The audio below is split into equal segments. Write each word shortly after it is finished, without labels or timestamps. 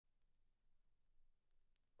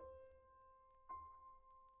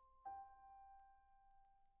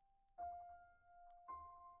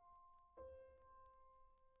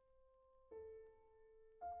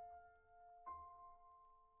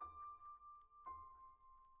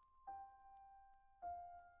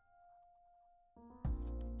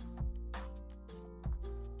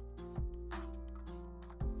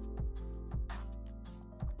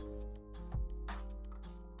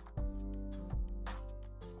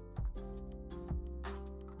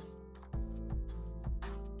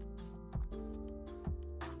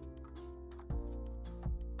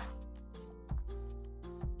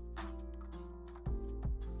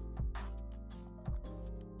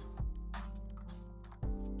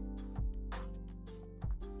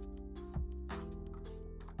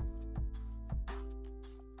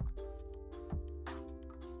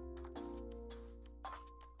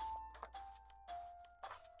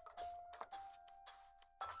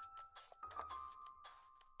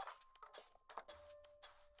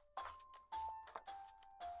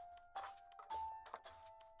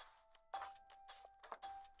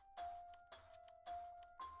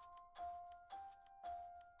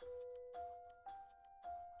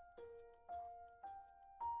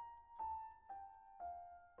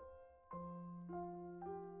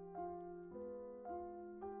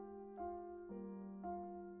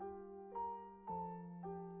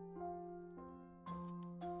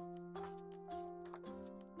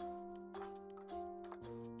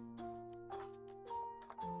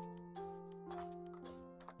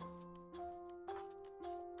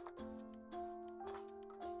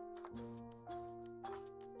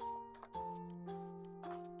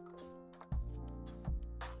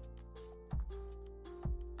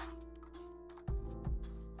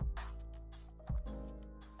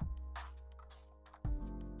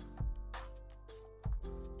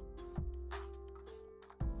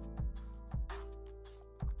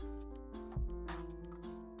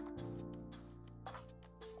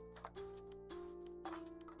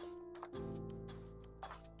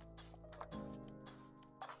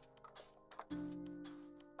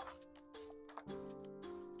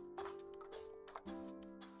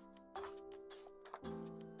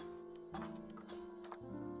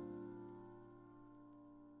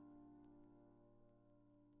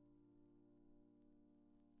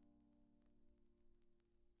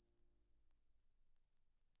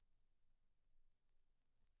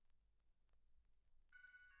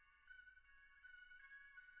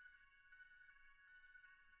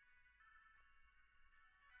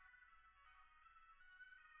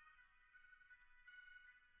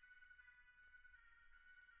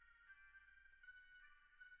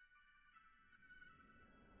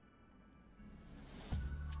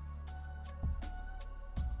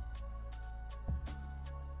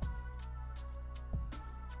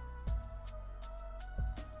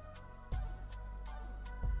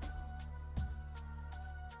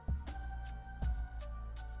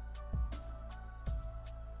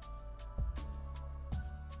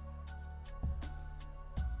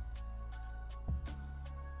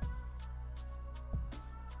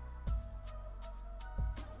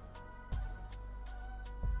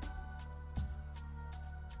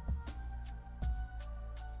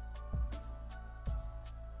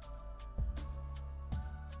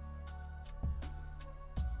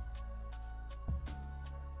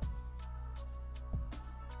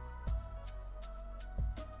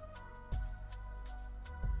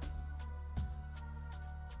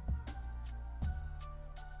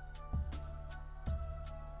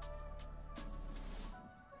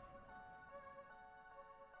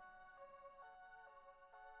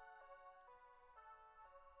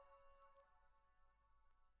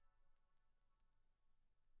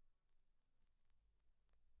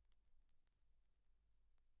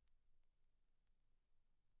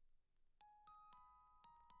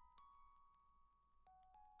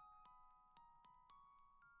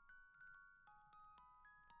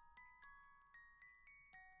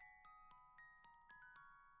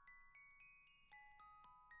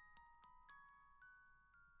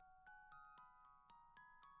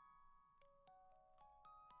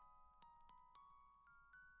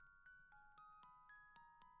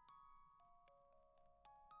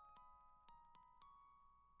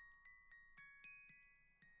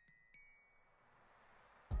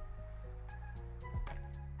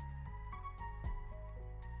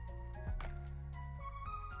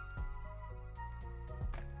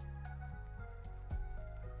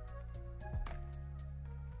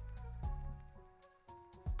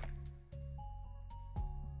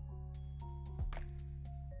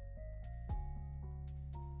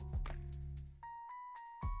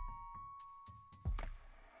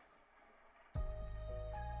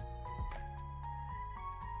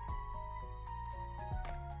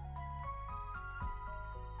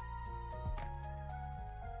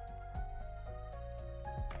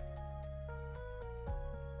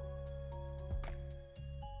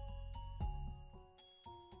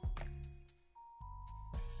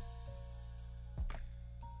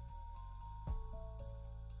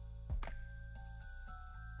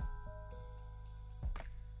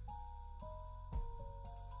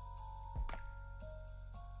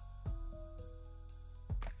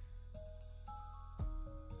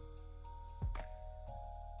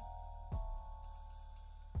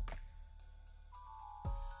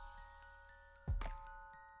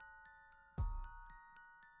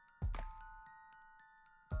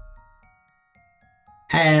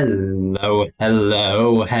Hello,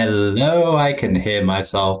 hello, hello. I can hear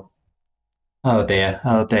myself. Oh dear,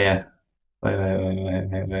 oh dear.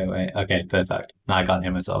 Wait. Okay, perfect. Now I can't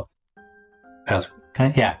hear myself. Yeah,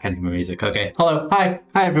 I can hear my music. Okay. Hello, hi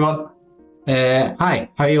everyone. Hi,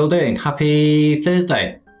 how are you all doing? Happy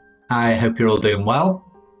Thursday. I hope you're all doing well.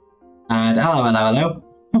 And hello.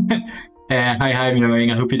 Hi,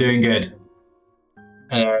 Mewing. I hope you're doing good.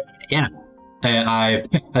 Yeah.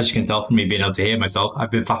 As you can tell from me being able to hear myself,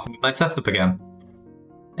 I've been faffing with my setup again.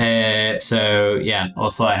 So yeah,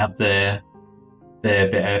 also I have the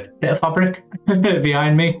bit of fabric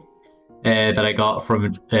behind me that I got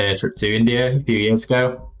from a trip to India a few years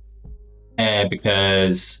ago.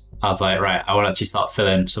 Because I was like, right, I want to actually start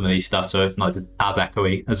filling some of these stuff so it's not as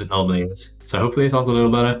echoey as it normally is. So hopefully it sounds a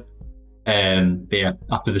little better. But yeah,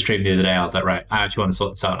 after the stream the other day, I was like, right, I actually want to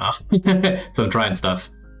sort this out now. So I'm trying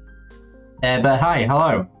stuff. But hi,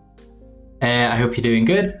 hello. I hope you're doing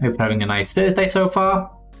good. Hope you're having a nice Thursday so far.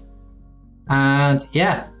 And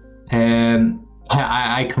yeah,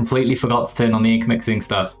 I completely forgot to turn on the ink mixing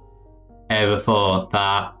stuff before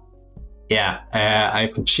that. Yeah, I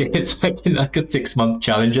appreciate it's like a 6-month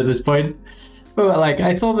challenge at this point. But like,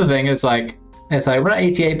 I saw the thing. It's like we're at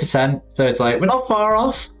 88%, so it's like we're not far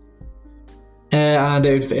off. And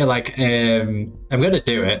it like I'm gonna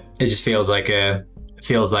do it. It just feels like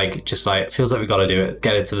feels like we gotta do it.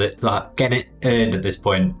 Get it earned at this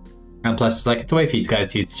point. And plus, it's like it's a way for you to get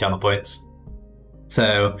to use the channel points.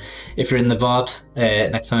 So if you're in the VOD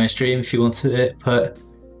next time I stream, if you want to put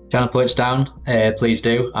channel points down, please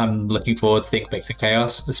do. I'm looking forward to Think Mixing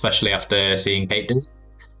Chaos, especially after seeing Kate do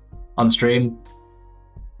on stream.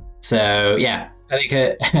 So yeah, I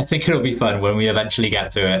think it'll be fun when we eventually get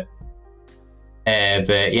to it.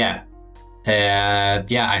 But yeah.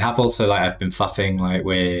 Yeah, I have also I've been faffing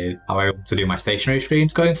with how I want to do my stationary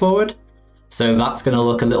streams going forward. So that's gonna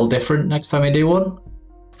look a little different next time I do one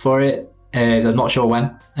for it. I'm not sure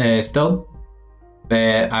when still.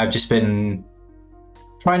 But I've just been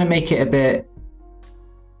trying to make it a bit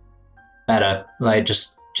better. I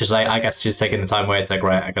guess just taking the time where it's like,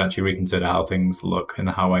 right, I can actually reconsider how things look and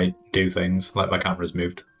how I do things. Like my camera's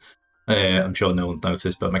moved. I'm sure no one's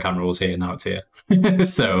noticed, but my camera was here, now it's here.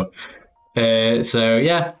 So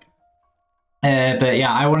yeah. But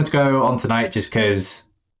yeah, I wanted to go on tonight just because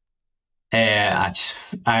I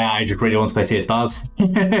just really want to play Sea of Stars,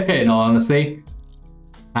 in all honesty.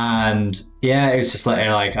 And yeah, it was just I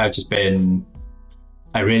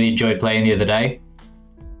really enjoyed playing the other day.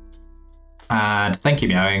 And thank you,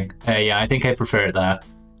 Meowing. Yeah, I think I prefer it there.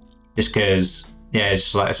 Just because, yeah,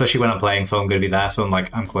 it's just especially when I'm playing, so I'm going to be there, so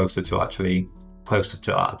I'm closer to actually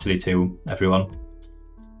to everyone.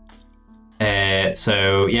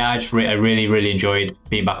 So yeah, I really enjoyed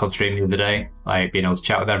being back on stream the other day, being able to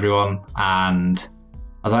chat with everyone. And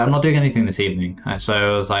I was like, I'm not doing anything this evening,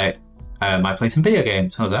 so I was like, I might play some video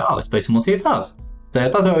games. I was like, oh, let's play some more Sea of Stars. So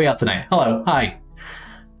that's what we are tonight. Hello, hi.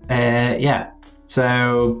 Yeah.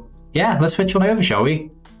 So yeah, let's switch on over, shall we?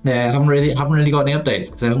 Yeah, I haven't really got any updates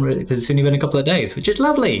because it's only been a couple of days, which is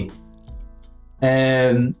lovely.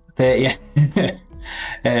 But yeah,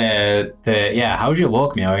 yeah. How's your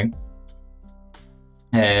walk, Meowing?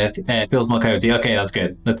 It feels more cozy. Okay, that's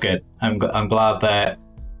good. That's good. I'm glad that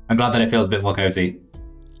it feels a bit more cozy.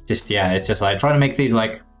 Just yeah, it's just trying to make these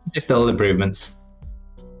just little improvements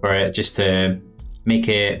for it, just to make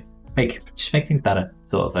things better,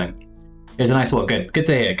 sort of thing. It was a nice walk. Good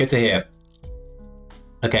to hear. Good to hear.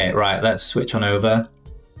 Okay, right. Let's switch on over.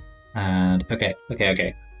 And okay.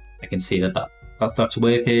 I can see that starts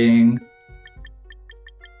working.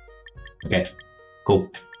 Okay, cool.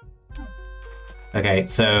 Okay,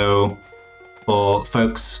 so for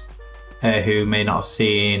folks who may not have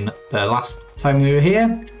seen the last time we were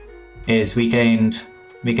here, we gained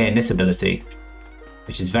this ability,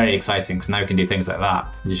 which is very exciting because now we can do things like that,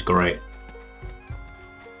 which is great.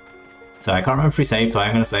 So I can't remember if we saved, so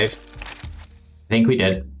I'm going to save. I think we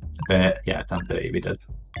did, but yeah, 10:30 we did.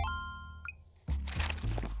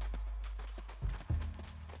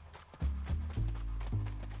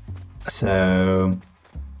 So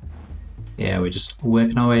yeah, we're just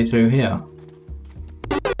working our way through here.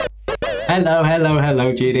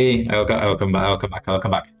 Hello, Judy. I'll come back.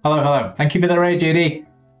 Hello. Thank you for the raid, Judy.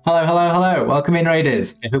 Hello. Welcome in,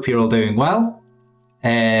 raiders. I hope you're all doing well.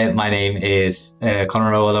 My name is Connor.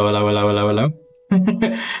 Hello.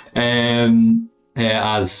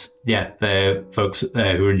 As yeah, the folks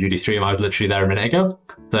who were in Judy's stream, I was literally there a minute ago.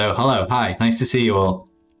 So hello, hi, nice to see you all.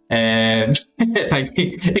 Thank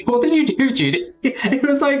you. What did you do, Judy? It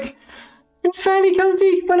was fairly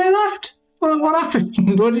cozy when I left. What happened?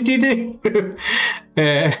 What did you do?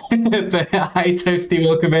 but hi, Toasty,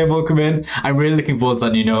 welcome in, welcome in. I'm really looking forward to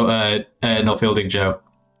that new no fielding show.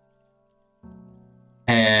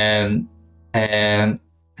 Hello,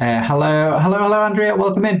 Andrea.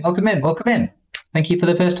 Welcome in, welcome in, welcome in. Thank you for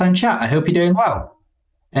the first time chat. I hope you're doing well.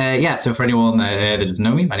 Yeah, so for anyone that doesn't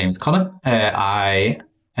know me, my name is Connor. I'm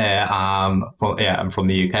from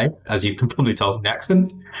the UK, as you can probably tell from the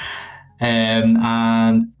accent.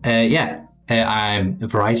 I'm a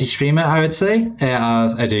variety streamer, I would say,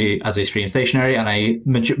 as I stream stationary and I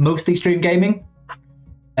mostly stream gaming.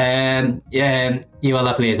 You are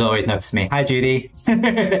lovely as always. Notice me. Hi, Judy.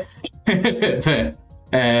 Thank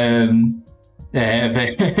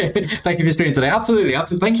you for streaming today.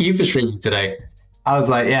 Absolutely. Thank you for streaming today. I was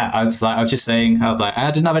just saying,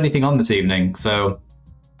 I didn't have anything on this evening, so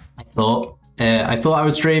I thought I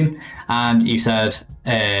would stream, and you said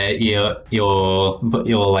your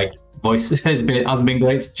like voice hasn't been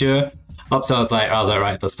great, so I was like,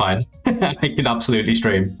 right, that's fine. I can absolutely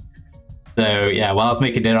stream. So yeah, while I was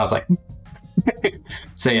making dinner, I was like,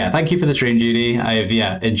 so yeah, thank you for the stream, Judy. I've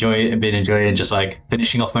been enjoying just like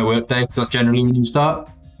finishing off my workday, because that's generally when you start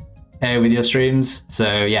with your streams.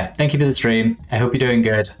 So yeah, thank you for the stream. I hope you're doing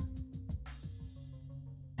good.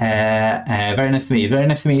 Very nice to meet you. Very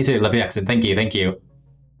nice to meet you too. Love your accent. Thank you.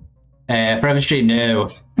 Forever stream, no.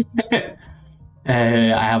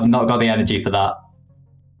 I have not got the energy for that.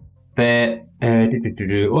 But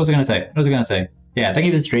what was I going to say? Yeah, thank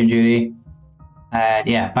you for the stream, Judy.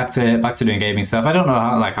 Yeah, back to doing gaming stuff. I don't know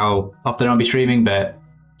how often I'll be streaming, but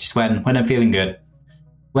just when I'm feeling good.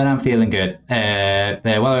 What was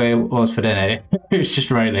for dinner? It was just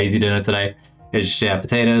a very lazy dinner today. It's just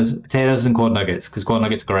potatoes and corn nuggets, because corn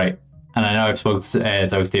nuggets are great. And I know I've spoken to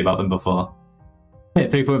Toasty about them before.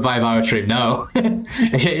 3.5 hour stream, no.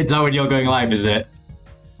 It's not when you're going live, is it?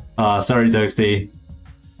 Oh, sorry, Toasty.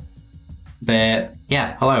 But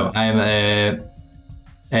yeah, hello. I'm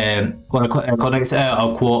corn nuggets,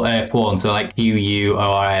 corn, so like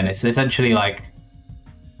Quorn. It's essentially like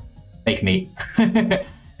fake meat.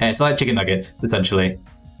 It's like chicken nuggets, essentially.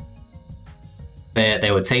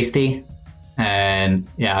 They were tasty. And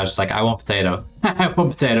yeah, I was just like, I want potato. I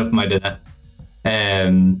want potato for my dinner.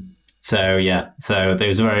 So yeah, it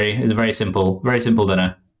was a very simple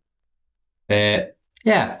dinner.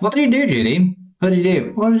 Yeah, what did you do, Judy? What did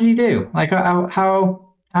you do? Like,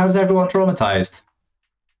 how was everyone traumatized?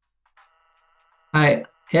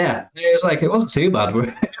 Yeah, it wasn't too bad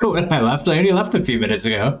when I left. I only left a few minutes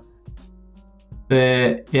ago.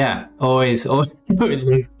 Yeah, always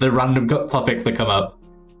the random topics that come up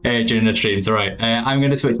during the streams. All right, I'm going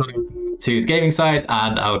to switch on to the gaming side,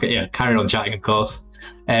 and I'll carry on chatting, of course.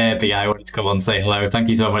 But yeah, I wanted to come on and say hello. Thank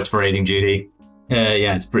you so much for raiding, Judy.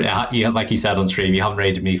 Yeah, it's like you said on stream, you haven't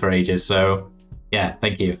raided me for ages, so yeah,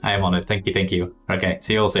 thank you. I am honoured. Thank you. Okay,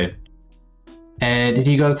 see you all soon. Did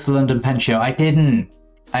you go to the London Pen Show? I didn't.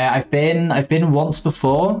 I've been once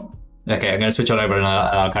before. Okay, I'm going to switch on over and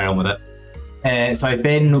I'll carry on with it. So I've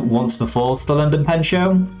been once before to the London Pen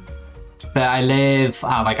Show, but I live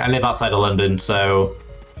outside of London, so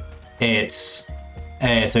it's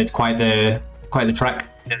quite the trek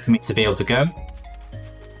for me to be able to go.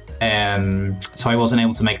 So I wasn't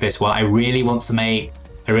able to make this one. I really want to make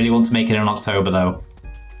it in October though.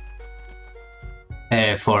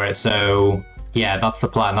 For it, so yeah, that's the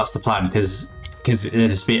plan. Because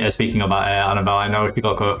speaking about Annabelle, I know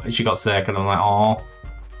she got sick, and I'm like, oh.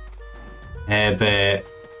 But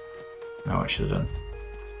no, I should have done.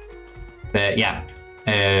 But yeah,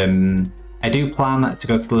 I do plan to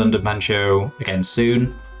go to the London Pen Show again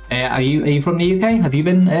soon. Are you from the UK? Have you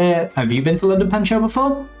been to London Pen Show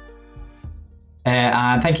before?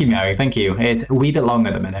 And thank you, Mary. Thank you. It's a wee bit long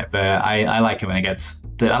at the minute, but I like it when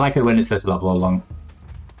it's this level long.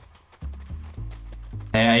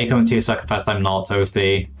 Are you coming to Osaka Fest? I'm not,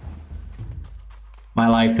 Toasty. My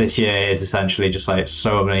life this year is essentially just like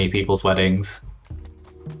so many people's weddings.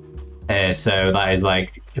 So that is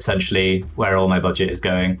like essentially where all my budget is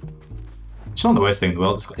going. It's not the worst thing in the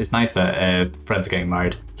world. It's nice that friends are getting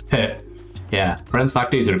married. Yeah, friends stag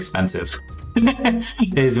do's are expensive.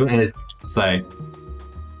 is so.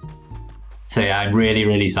 So yeah, I'm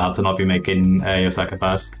really sad to not be making Osaka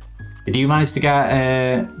Fest. Did you manage to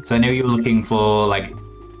get? Because I know you were looking for like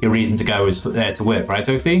your reason to go is to work, right,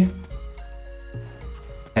 Toasty?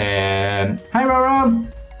 Hi, Roro.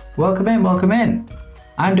 Welcome in.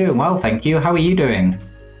 I'm doing well, thank you. How are you doing?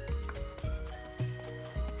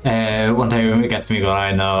 One day when it gets me going,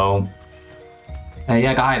 I know.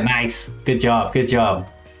 Yeah, guy, nice. Good job.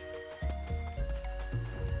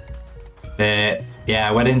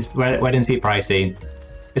 Yeah, weddings be pricey.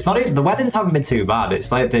 It's not even, the weddings haven't been too bad.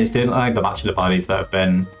 It's like the bachelor parties that have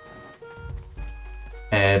been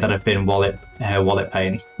wallet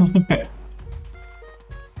pains.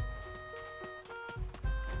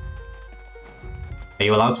 Are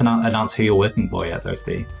you allowed to announce who you're working for yet,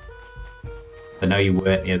 Toasty? I know you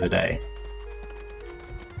weren't the other day.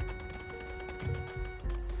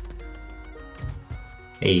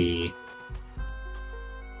 Hey.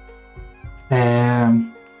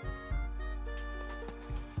 I'm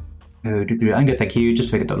good, thank you.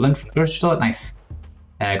 Just picked up lunch from the grocery store. Nice.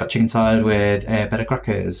 Got chicken salad with better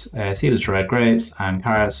crackers, seedless red grapes, and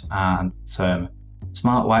carrots, and some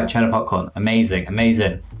smart white cheddar popcorn. Amazing,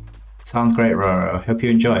 amazing. Sounds great, Roro. Hope you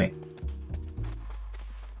enjoy.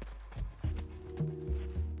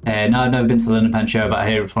 No, I've never been to the London Pen Show, but I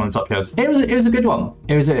hear it's one of the top shows. It was a good one.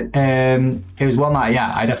 It was one that,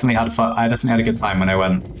 yeah, I definitely had fun. I definitely had a good time when I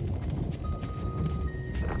went.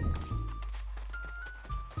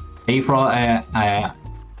 Are you from?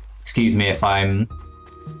 Excuse me if I'm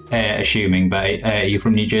assuming, but are you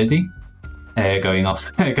from New Jersey? Going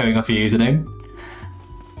off your username.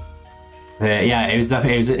 Yeah,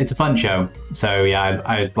 it's a fun show. So yeah,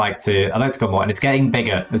 I'd like to go more, and it's getting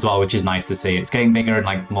bigger as well, which is nice to see. It's getting bigger, and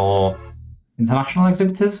like more international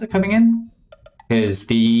exhibitors are coming in, because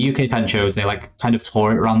the UK pen shows, they like kind of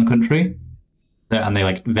tour it around the country, and they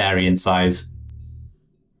like vary in size.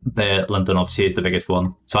 But London obviously is the biggest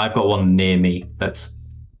one, so I've got one near me that's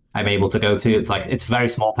I'm able to go to. It's a very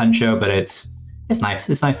small pen show, but it's nice.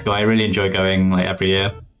 It's nice to go. I really enjoy going like every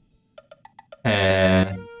year.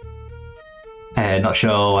 Not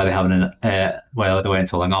sure why they haven't well, they're waiting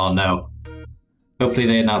so long. Oh no. Hopefully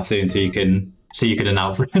they announce soon so you can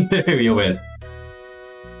announce who you're with.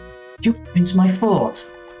 You've been to my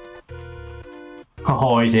fort.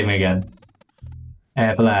 Oh, he's him again.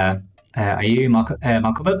 Blair, are you Malcolm?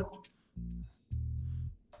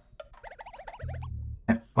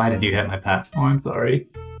 Why did you hit my pet? Oh, I'm sorry.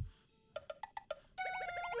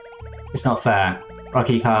 It's not fair.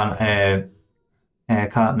 Rocky can't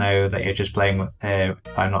know that you're just playing if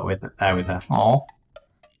I'm not there with her. Aww.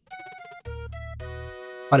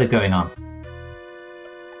 What is going on?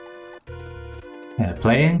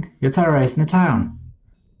 Playing? You're terrorizing the town.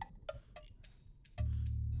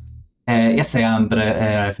 Yes, I am, but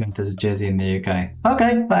I think there's a jersey in the UK.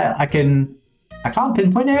 Okay, but I can't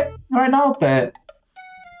pinpoint it right now, but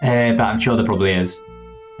I'm sure there probably is,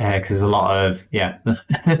 because there's a lot of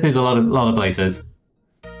there's a lot of places.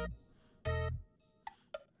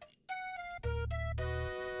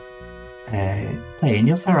 Playing,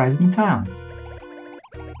 you're terrorizing the town.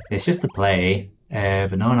 It's just a play,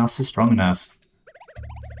 but no one else is strong enough.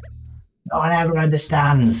 No one ever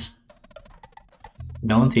understands.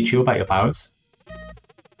 No one teach you about your powers.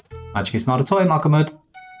 Magic is not a toy, Malcolm.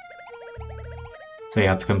 So you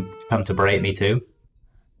have to come to berate me too.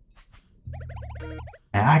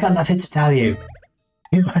 I got nothing to tell you.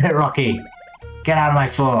 You got it, Rocky. Get out of my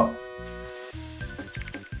fort.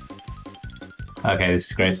 Okay, this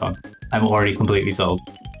is a great song. I'm already completely sold.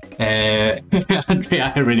 Yeah,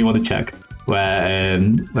 I really want to check where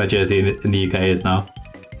Jersey in the UK is now.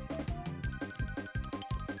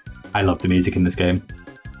 I love the music in this game.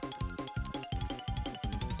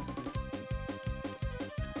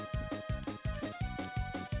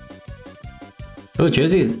 Oh,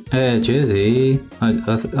 Jersey. Jersey.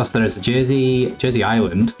 There's Jersey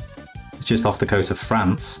Island. It's just off the coast of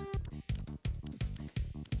France.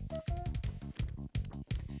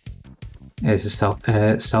 It's a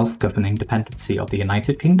self-governing dependency of the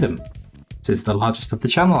United Kingdom. It is the largest of the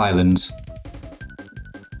Channel Islands.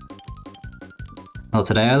 Well,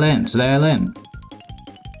 today I learned.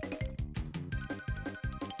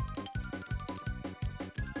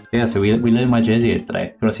 Yeah, so we learned where Jersey is today.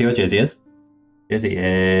 You want to see where Jersey is? Jersey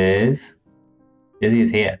is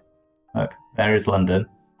here. Look, there is London.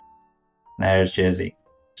 There's Jersey.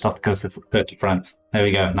 Just off the coast of France. There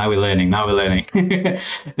we go. Now we're learning.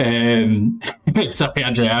 Sorry,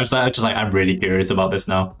 Andrea. I was just like, I'm really curious about this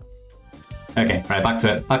now. Okay, right, back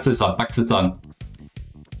to it. Back to the song. By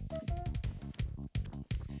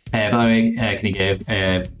the way, can you give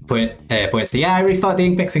points to... Yeah, I restarted the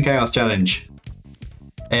Ink Mixing Chaos Challenge.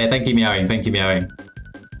 Thank you, Meowing.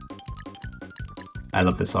 I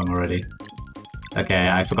love this song already. Okay,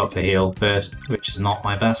 I forgot to heal first, which is not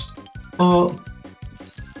my best. Oh.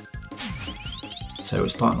 So we're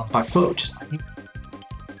starting on back foot, which is like...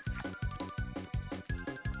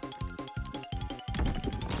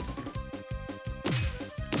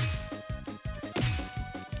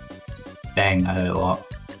 Dang, that hurt a lot.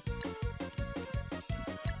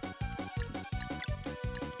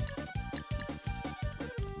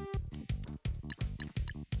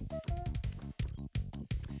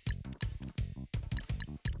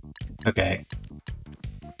 Okay.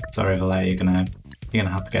 Sorry, Valet, you're gonna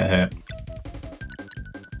have to get hurt.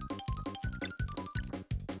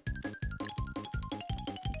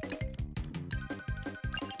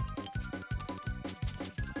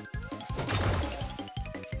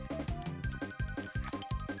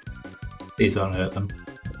 Please don't hurt them.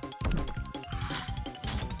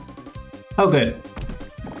 Oh, good.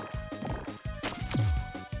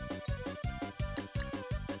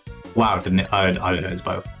 Wow, didn't it? I don't know his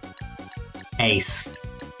bow. Ace.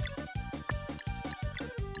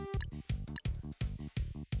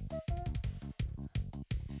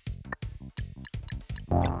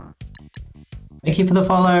 Thank you for the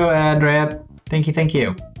follow, Andrea. Thank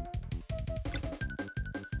you.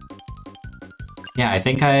 Yeah, I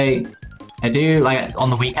think I do, like, on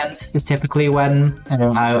the weekends is typically when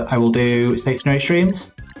I will do stationary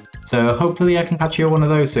streams. So hopefully I can catch you on one of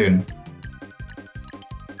those soon.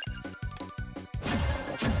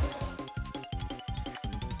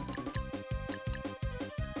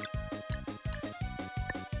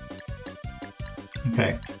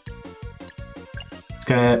 Okay. Let's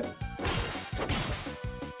go.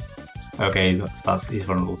 Okay, he's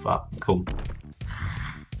vulnerable to that. Cool.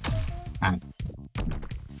 And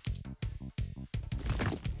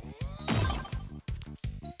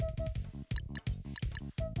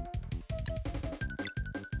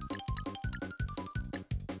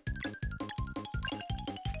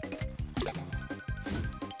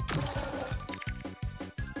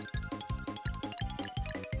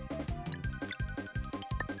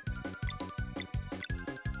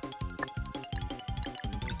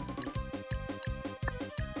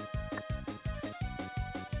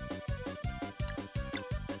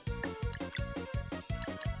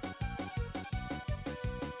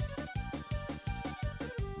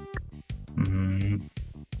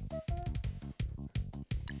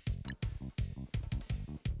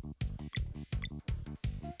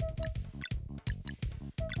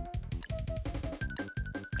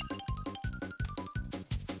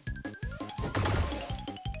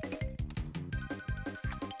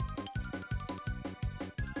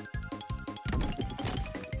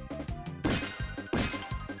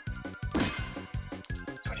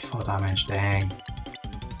damage, dang.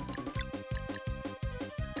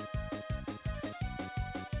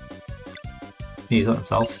 He's on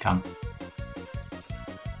himself, can.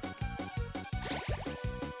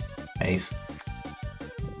 Ace.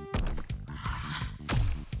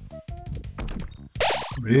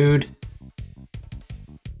 Rude.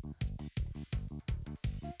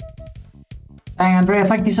 Dang, Andrea,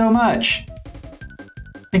 thank you so much.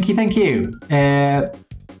 Thank you.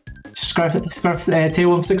 Scruff tier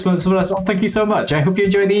 1 for 6 months with us. Oh, thank you so much. I hope you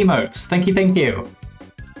enjoy the emotes. Thank you. Thank you.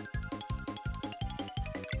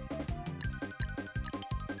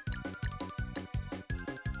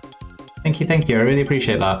 I really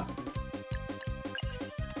appreciate that.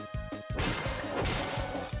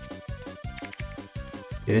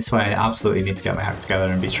 Yeah, this way I absolutely need to get my act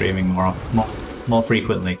together and be streaming more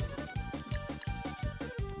frequently.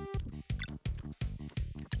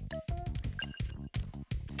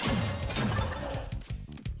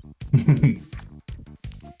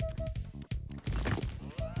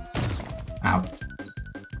 Ow.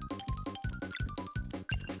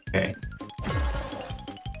 Okay.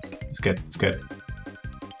 It's good.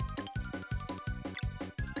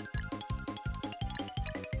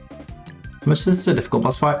 This is a difficult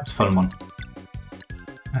boss fight. It's a fun one.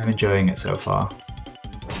 I'm enjoying it so far.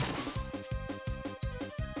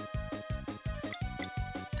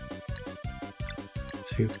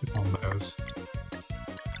 Two for combos.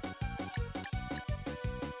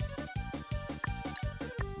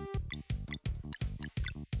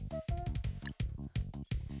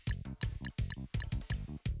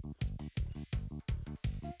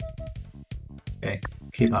 Okay,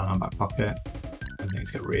 keep that in my back pocket. And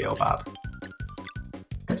things get real bad.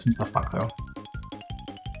 Get some stuff back though.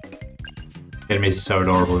 The enemies are so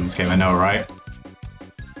adorable in this game, I know, right?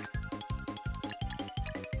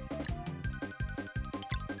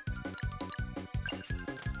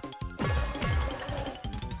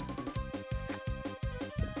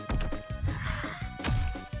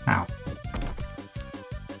 Ow.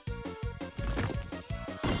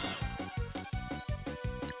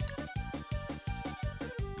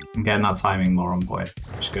 I'm getting that timing more on point,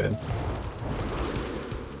 which is good.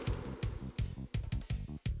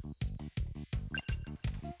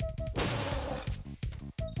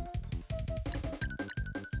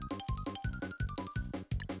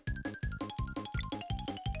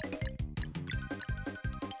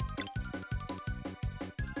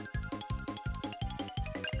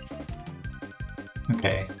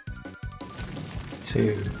 Okay.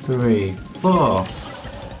 2, 3, 4.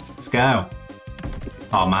 Let's go.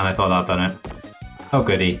 Oh man, I thought I'd done it. Oh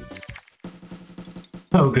goody.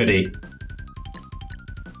 Oh goody.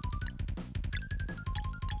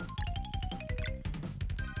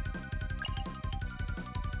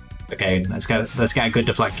 Okay, let's get a good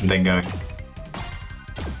deflection thing going.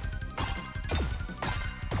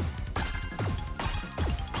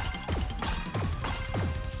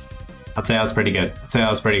 I'd say that was pretty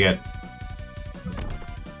good.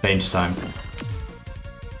 Danger time.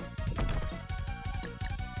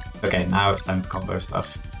 Okay, now it's time for combo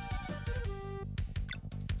stuff.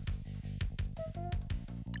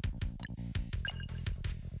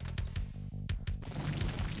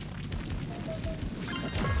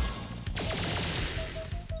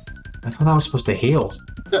 I thought I was supposed to heal.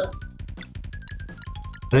 Did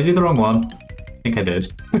I do the wrong one? I think I did.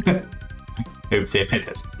 Oopsie, I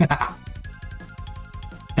did.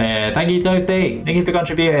 Thank you, Toasty. Thank you for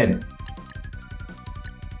contributing.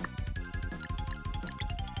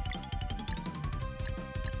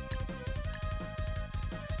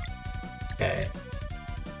 Okay.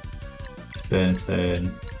 Let's burn a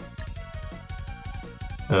turn.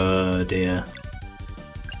 Oh dear.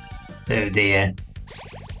 Oh dear.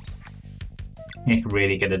 You can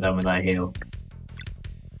really get it done with that heal.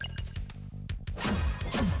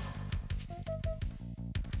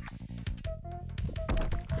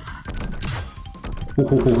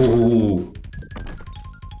 Ooh.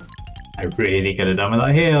 I really get it done with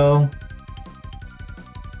that heal.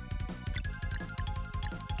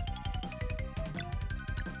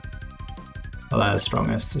 Well, that's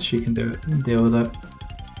strongest, so she can do it and deal with it.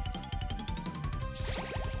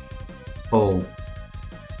 Oh.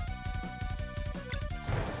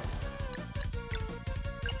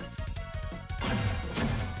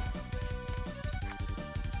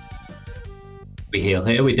 We heal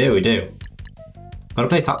here, we do. Gotta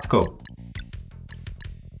play tactical.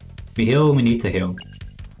 We heal when we need to heal.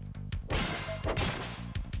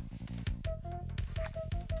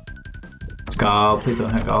 Gal, please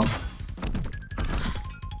don't hit Gal.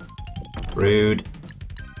 Rude.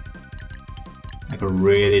 I could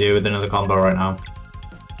really do with another combo right now.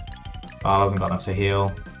 Gal hasn't got enough to heal.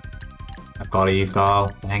 I've got to use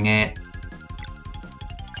Gal. Dang it.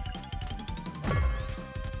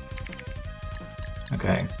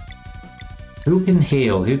 Okay. Who can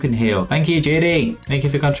heal? Who can heal? Thank you, Judy! Thank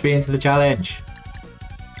you for contributing to the challenge.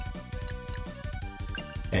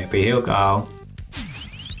 Okay, we heal Gal.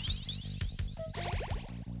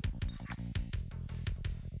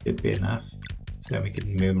 Should be enough. So then we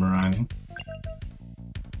can move him around.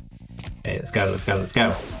 Okay, let's go, let's go, let's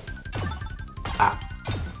go. Ah.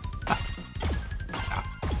 Ah. Ah.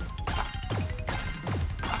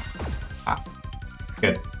 Ah. Ah.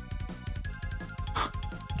 Good.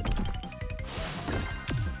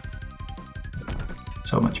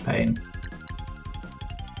 So much pain.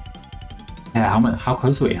 Yeah, how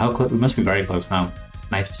close are we? How close? We must be very close now.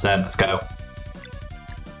 90%, let's go.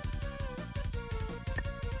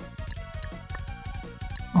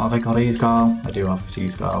 Oh, have I got to use Gal? I do have to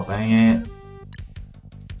use Gal, dang it.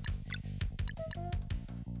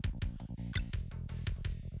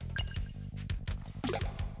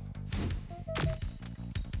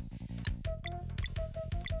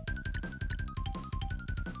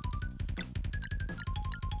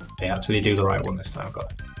 They actually do the right one this time,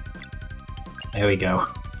 got it. There we go.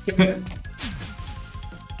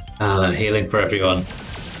 Healing for everyone.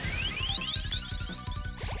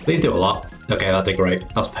 Please do a lot. Okay, that'd be great.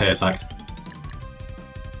 That's perfect.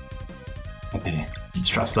 Okay,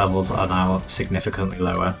 stress levels are now significantly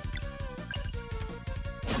lower.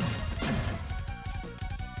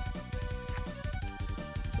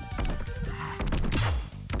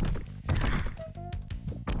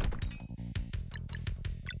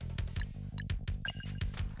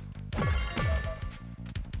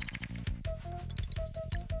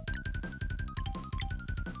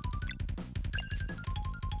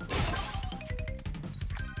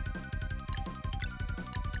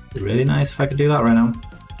 Really nice if I could do that right now.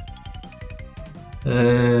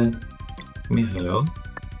 Let me heal.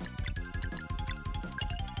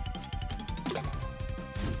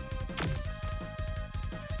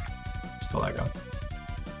 Still let go.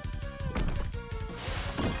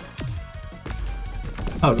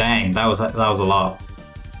 Oh dang, that was a lot.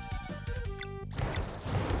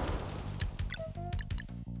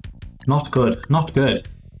 Not good, not good.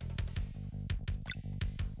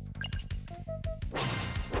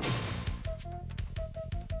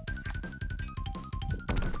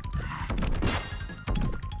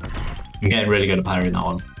 I'm getting really good at parrying that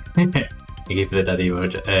one. Thank you for the dead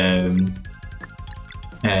emoji.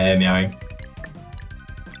 Meowing.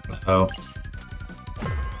 Uh-oh.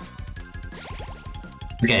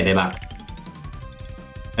 Okay, they're back.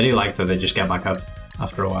 I do like that they just get back up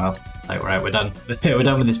after a while. It's like, right, we're done. We're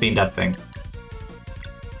done with this being dead thing.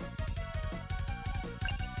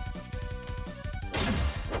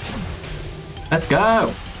 Let's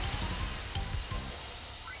go!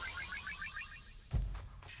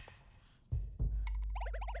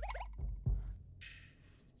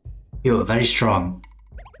 You are very strong.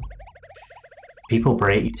 People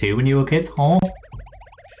berate you too when you were kids? Oh.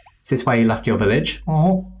 Is this why you left your village?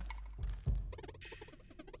 Oh.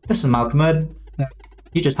 Listen, Malcolm,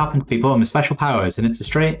 you just happen to be born with special powers, and it's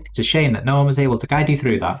a shame that no one was able to guide you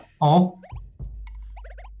through that. Oh.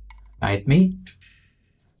 Guide me?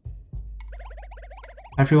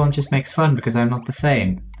 Everyone just makes fun because I'm not the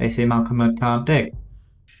same. They say Malcolm can't dig.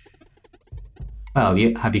 Well,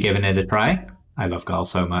 have you given it a try? I love Garl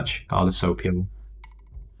so much. Garl is so pure.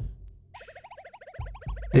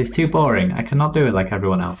 It is too boring. I cannot do it like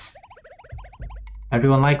everyone else.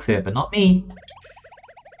 Everyone likes it, but not me.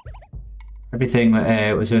 Everything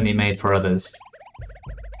was only made for others.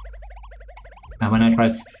 And when I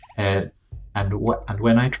try, and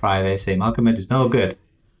when I try, they say Malcolm is no good.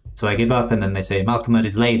 So I give up, and then they say Malcolm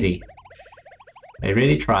is lazy. They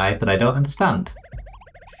really try, but I don't understand.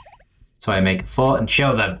 So I make a fort and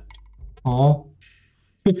show them. Oh,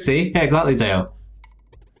 see? Yeah, exactly, Zale.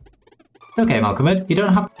 Okay, Malcolm, you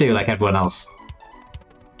don't have to do like everyone else.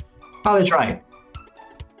 College right.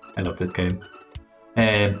 I love this game.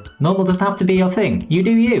 Normal doesn't have to be your thing. You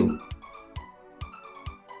do you.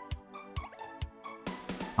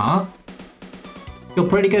 Huh? You're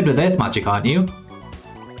pretty good with earth magic, aren't you?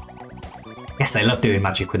 Yes, I love doing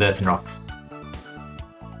magic with earth and rocks.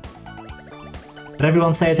 But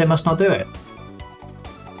everyone says I must not do it.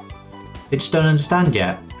 They just don't understand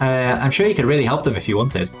yet. I'm sure you could really help them if you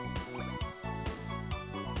wanted.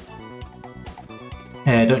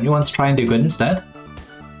 Don't you want to try and do good instead?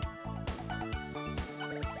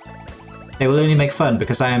 They will only make fun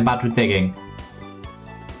because I am bad with digging.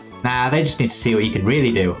 Nah, they just need to see what you can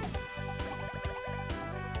really do.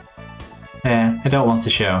 I don't want to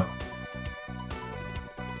show.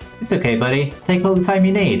 It's okay, buddy. Take all the time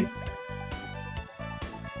you need.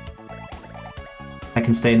 I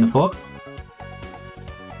can stay in the fort?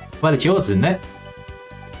 Well, it's yours, isn't it?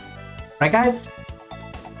 Right, guys?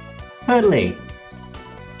 Totally.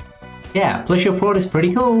 Yeah, plus your fort is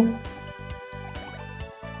pretty cool.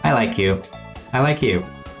 I like you. I like you.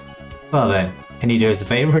 Well then, can you do us a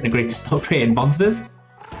favor and agree to stop creating monsters?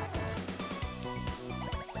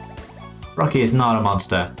 Rocky is not a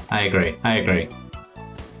monster. I agree. I agree.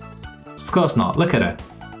 Of course not. Look at her.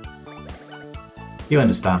 You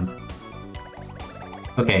understand.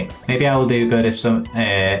 Okay, maybe I will do good if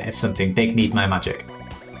something big needs my magic.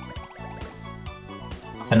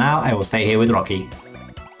 For now, I will stay here with Rocky.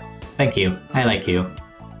 Thank you. I like you.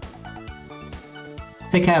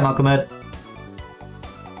 Take care, Malcolm.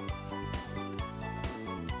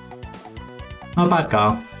 Not bad,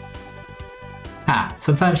 Carl. Ha,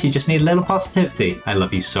 sometimes you just need a little positivity. I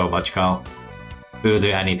love you so much, Carl. We will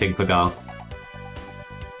do anything for Carl.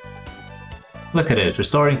 Look at it,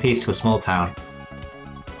 restoring peace to a small town.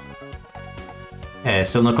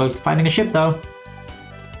 Still not close to finding a ship, though.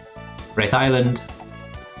 Wraith Island.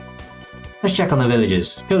 Let's check on the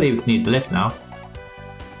villages. Surely we can use the lift now.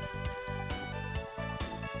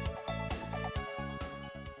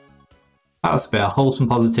 That was a bit of wholesome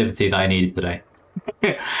positivity that I needed today.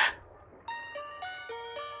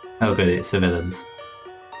 Oh good, it's the villains.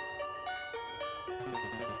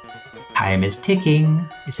 Time is ticking.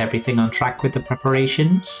 Is everything on track with the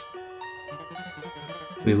preparations?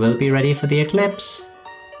 We will be ready for the eclipse.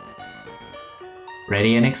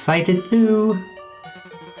 Ready and excited too.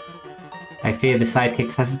 I fear the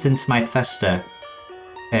sidekick's hesitance might fester.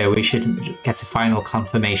 We should get a final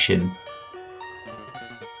confirmation.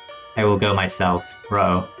 I will go myself.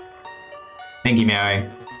 Bro. Thank you, Meowing.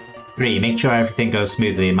 3. Make sure everything goes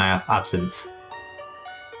smoothly in my absence.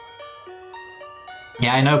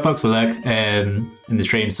 Yeah, I know folks will lurk in the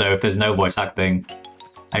stream, so if there's no voice acting,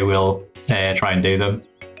 I will try and do them.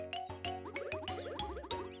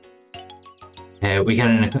 We get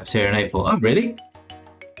an eclipse here in April. Oh, really?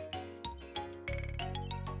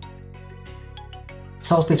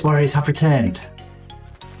 Solstice warriors have returned.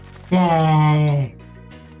 Yay!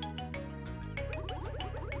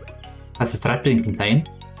 Has the threat been contained?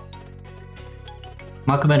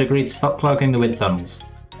 Malcolm had agreed to stop clogging the wind tunnels.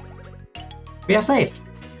 We are safe!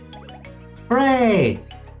 Hooray!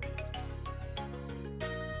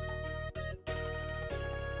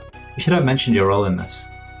 You should have mentioned your role in this.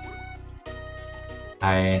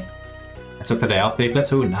 I took the day off the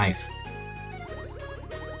eclipse. Oh, nice.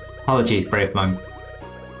 Apologies, brave monk.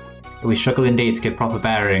 We struggle indeed to give proper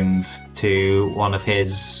bearings to one of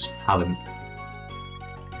his talent.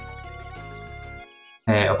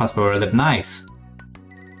 El Paso where I live. Nice.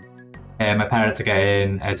 My parents are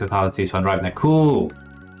getting totality, so I'm driving there. Cool.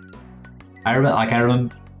 I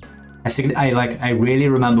really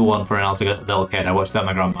remember one for when I was a little kid. I watched that at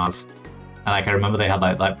my grandma's, and like I remember they had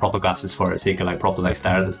like proper glasses for it, so you could like properly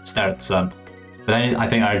stare at the sun. But then I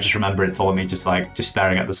think I just remember it told me just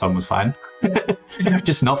staring at the sun was fine.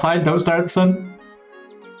 Just not fine. Don't stare at the sun.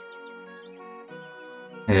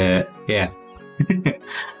 Yeah.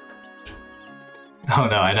 Oh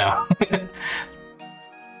no, I know.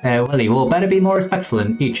 Willie, we'll better be more respectful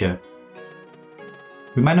in the future.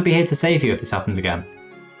 We might not be here to save you if this happens again.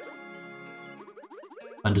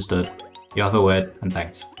 Understood. You have a word, and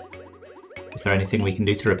thanks. Is there anything we can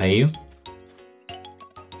do to repay you?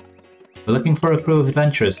 We're looking for a crew of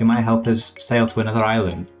adventurers who might help us sail to another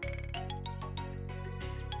island.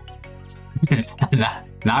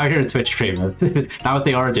 Now you're a Twitch streamer. That was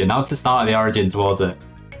the origin. That was the start of the origin towards it.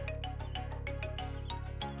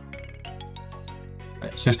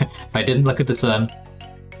 If I didn't look at the sun,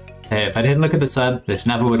 this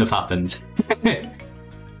never would have happened.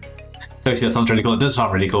 So that sounds really cool. It does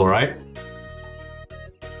sound really cool, right?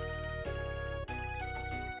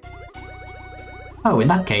 Oh, in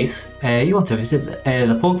that case, you want to visit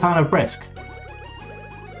the port town of Brisk.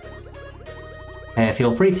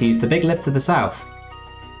 Feel free to use the big lift to the south.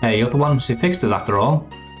 You're the ones who fixed it after all.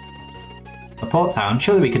 A port town,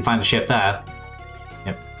 surely we can find a ship there.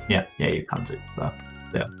 Yep, yeah, you can too, so,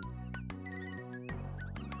 yeah.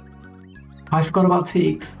 I forgot about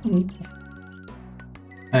Teagues.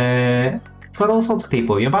 It's got all sorts of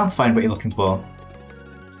people, you're bound to find what you're looking for.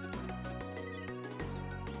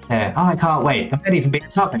 Oh, I can't wait, there might even be a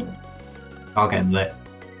topping. I'll get in lit.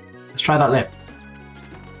 Let's try that lift.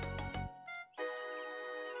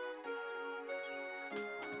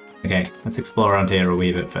 Okay, let's explore around here a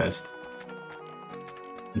wee bit first.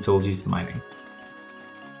 And tools used for mining.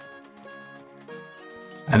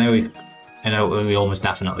 I know we almost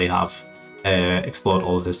definitely have explored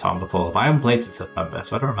all of this town before, but I haven't played since September,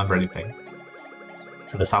 so I don't remember anything.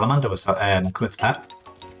 So the salamander was Malcolm's pet.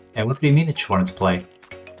 What did he mean that she wanted to play?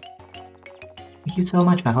 Thank you so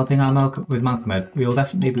much for helping out with Malcolm. We will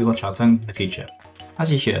definitely be watching our tongue in the future.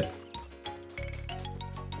 As you should.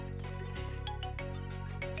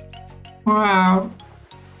 Wow.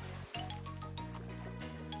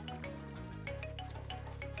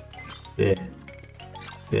 Yeah.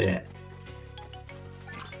 Yeah.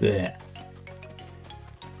 Yeah.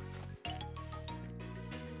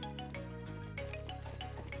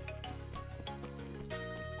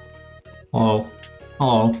 Oh.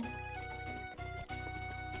 Oh.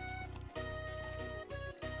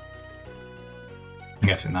 I'm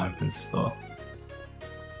guessing that opens this door.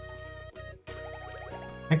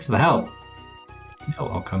 Thanks for the help. You're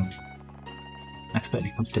welcome. Expertly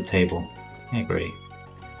comforted table. I agree.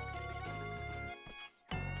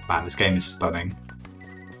 Man, this game is stunning.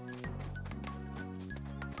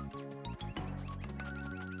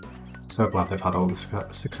 So glad they've had all the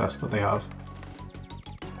success that they have.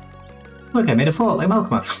 Look, I made a fort like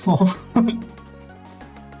Malcolm.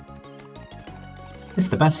 It's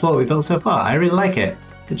the best fort we've built so far. I really like it.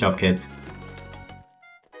 Good job, kids.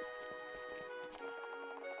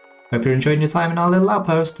 Hope you're enjoying your time in our little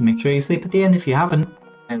outpost. Make sure you sleep at the inn if you haven't.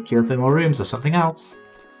 And geothermal rooms or something else.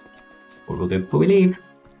 What we'll do before we leave.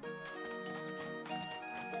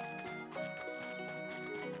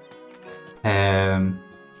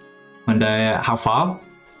 Wonder how far?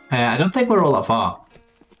 I don't think we're all that far.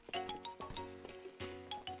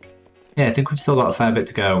 Yeah, I think we've still got a fair bit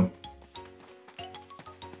to go.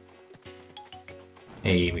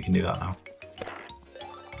 Hey, we can do that now.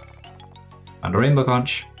 And a rainbow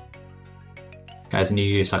conch. Guys, a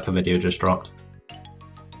new Yusaka video just dropped.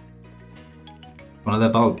 One of their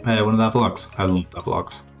vlogs. I love their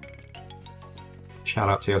vlogs. Shout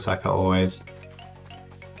out to Yusaka always.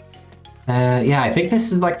 Yeah, I think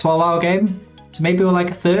this is like a 12-hour game, so maybe we're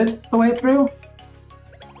like a third of the way through.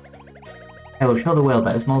 I will show the world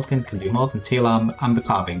that his moleskins can do more than teal amber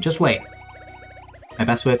carving. Just wait. My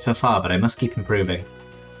best work so far, but I must keep improving.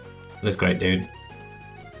 That's great, dude.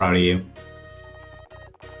 Proud of you.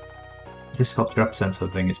 If this sculpture represents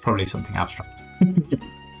something, it's probably something abstract.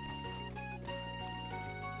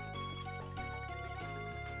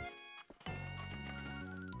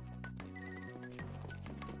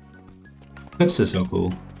 Clips are so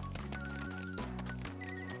cool.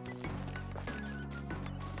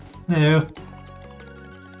 No.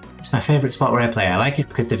 It's my my favourite spot where I play. I like it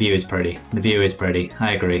because the view is pretty. The view is pretty.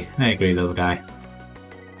 I agree. I agree, little guy.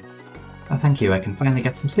 Oh, thank you. I can finally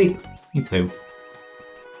get some sleep. Me too.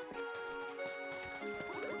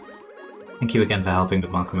 Thank you again for helping with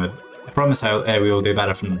Malcolm. I promise we will do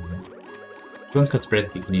better from now on. If one's got to breathe,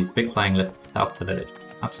 you can use big flying lift to help the village.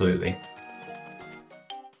 Absolutely.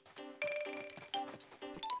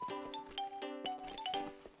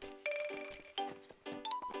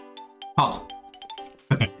 Hot.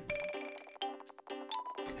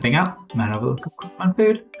 Heading out. Might have a look at my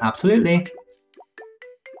food. Absolutely.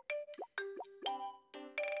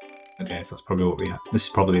 Okay, so that's probably what we have. This is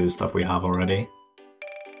probably the stuff we have already.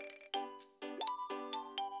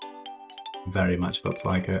 Very much looks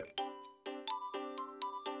like it.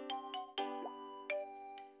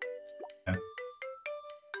 Yeah.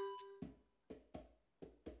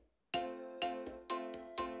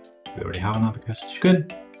 We already have an abacus, which is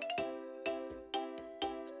good.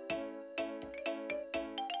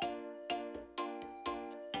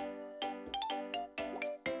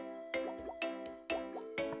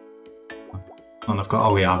 And I've got,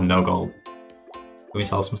 oh, we have no gold. Can we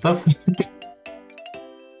sell some stuff?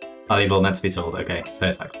 Valuable meant to be sold, okay,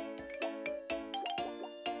 perfect.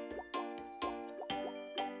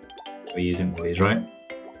 We're using all these, right?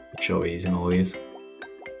 I'm sure we're using all these.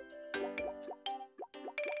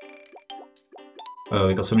 Oh,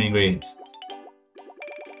 we got so many ingredients.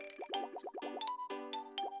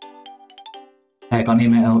 I got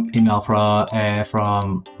an email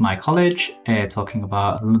from my college talking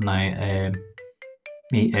about alumni.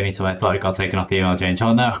 Me too, I thought it got taken off the email change.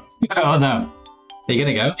 Oh no. Oh no. Are you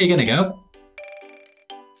gonna go? Are you gonna go?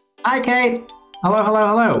 Hi, Kate! Hello, hello,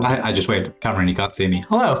 hello! I just waved at the camera and you can't see me.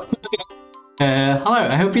 Hello! Hello,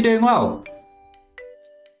 I hope you're doing well.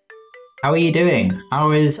 How are you doing?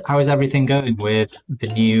 How is everything going with the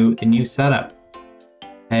new setup?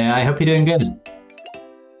 I hope you're doing good.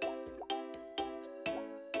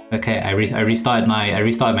 Okay, I restarted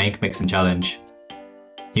my ink mixing challenge.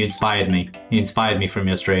 You inspired me. You inspired me from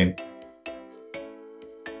your stream.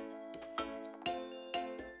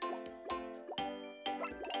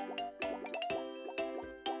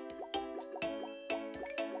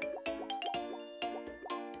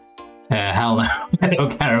 Hell no. I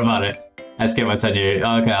don't care about it. I skipped my tenure.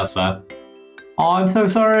 Oh, okay, that's fair. Oh, I'm so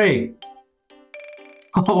sorry.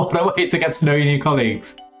 Oh, what a way to get to know your new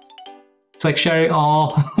colleagues. It's like sharing.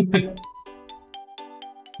 Oh.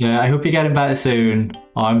 Yeah, I hope you're getting better soon.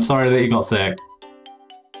 Oh, I'm sorry that you got sick.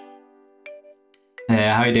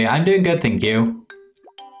 Yeah, how are you doing? I'm doing good, thank you.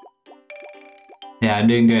 Yeah, I'm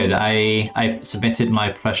doing good. I submitted my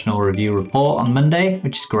professional review report on Monday,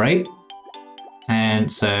 which is great.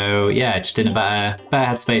 And so, yeah, just in a better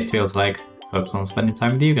headspace to be able to, like, focus on spending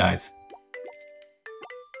time with you guys.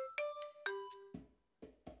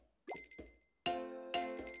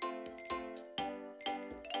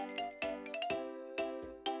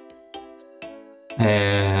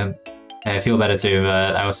 I feel better too,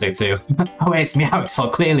 I was sick too. Oh wait, it's Meow's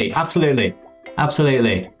fault, clearly. Absolutely.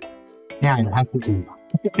 Absolutely. Yeah, I'm happy to.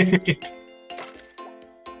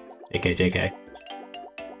 JK.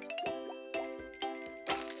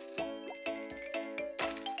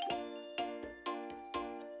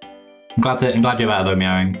 I'm glad you're better though,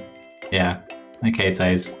 meowing. Yeah. Okay,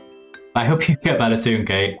 says. I hope you get better soon,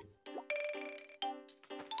 Kate.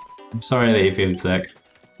 I'm sorry that you're feeling sick.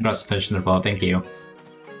 Congrats for finishing the report, thank you.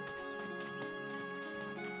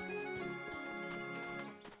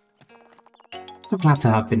 So glad to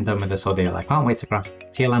have been done with this ordeal. I can't wait to craft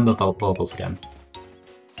TLM baubles again.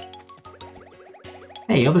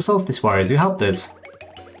 Hey, other Solstice Warriors, who helped us?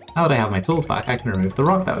 Now that I have my tools back, I can remove the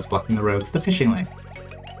rock that was blocking the road to the fishing lake.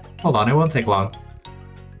 Hold on, it won't take long.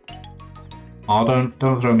 Oh,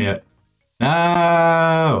 don't throw me yet.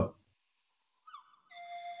 No!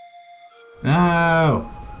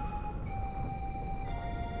 No!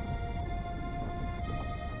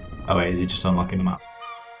 Oh wait, is he just unlocking the map?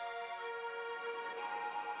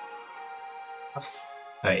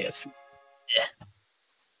 There he is.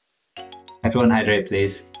 Yeah. Everyone hydrate,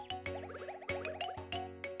 please.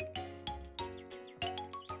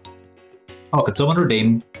 Oh, could someone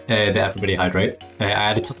redeem the everybody hydrate? I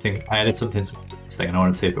added something to this thing and I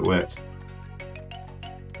want to see if it works.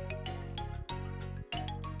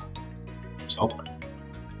 Stop.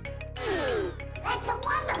 That's a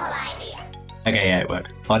wonderful idea. Okay, yeah, it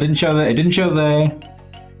worked. Oh, it didn't show the it didn't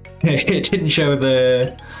show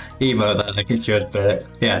the emote that like it should, but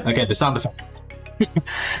yeah, okay, the sound effect.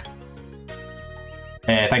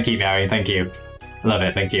 Thank you, Mary, thank you. Love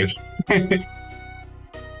it, thank you.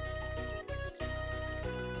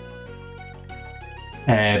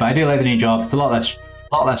 But I do like the new job. It's a lot less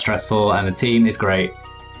a lot less stressful, and the team is great.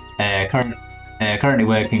 Currently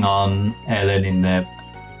working on learning the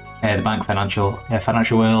bank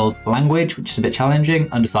financial world language, which is a bit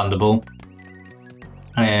challenging, understandable.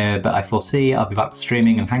 But I foresee I'll be back to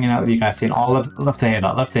streaming and hanging out with you guys soon. Oh, love to hear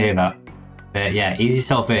that. Love to hear that. But yeah, ease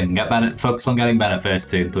yourself in. Get better. Focus on getting better first,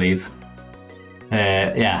 too, please.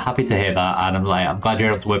 Yeah, happy to hear that, and I'm glad you're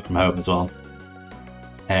able to work from home as well.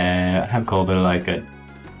 I'm cold, but otherwise good.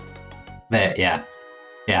 But yeah,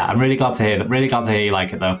 I'm really glad to hear that. Really glad to hear you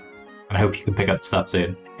like it though, and I hope you can pick up the stuff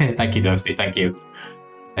soon. Thank you, Dusty. Thank you.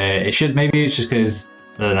 Maybe it's just because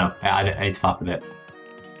I don't know. I need to fap a bit.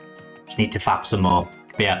 Just need to fap some more.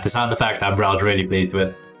 But yeah, the sound effect I'm really pleased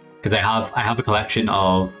with, because I have a collection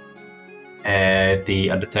of the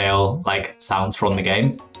Undertale like sounds from the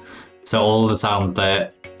game. So all the sound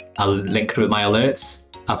that are linked with my alerts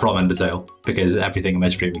are from Undertale, because everything in my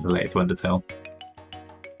streaming related to Undertale.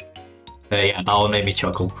 Yeah, that one made me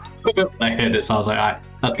chuckle. When I heard it, so I was like, alright,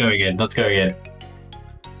 that's going in, that's going in.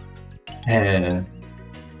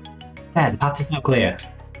 Yeah, the path is now clear.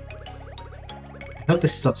 I hope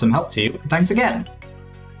this is of some help to you. Thanks again.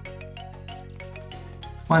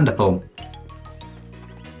 Wonderful.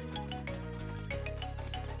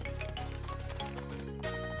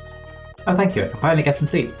 Oh, thank you. I can finally get some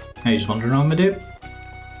sleep. Are you just wondering what I'm gonna do?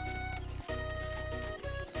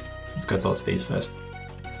 Let's go talk to these first.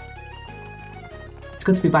 It's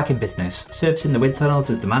good to be back in business. Servicing the wind tunnels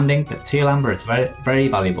is demanding, but to your Amber it's very, very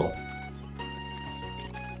valuable.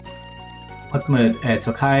 Welcome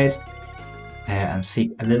to hide and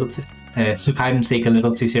seek a little too hide and seek a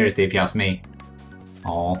little too seriously, if you ask me.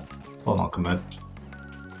 Oh, will not come out.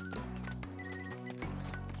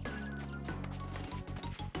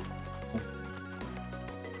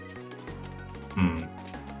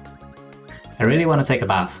 I really want to take a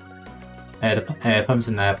bath. The pumps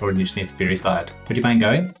in there probably just needs to be restarted. Would you mind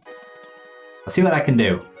going? I'll see what I can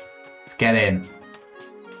do. Let's get in.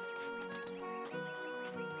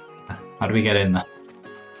 How do we get in there?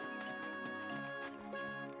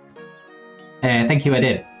 Thank you, I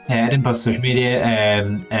did. I didn't post social media,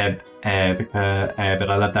 but I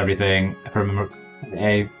left everything. I remember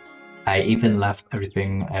I even left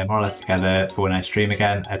everything more or less together for when I stream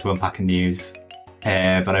again to unpack and news.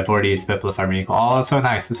 But I've already used the purple ephemeral. Oh, that's so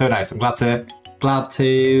nice. That's so nice. I'm glad to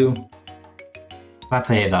hear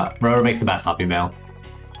that. Roro makes the best happy mail.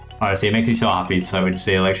 Honestly, it makes me so happy. So when you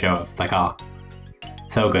see it like show up, it's like, ah,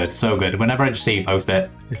 so good, so good. Whenever I just see you post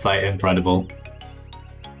it, it's like incredible.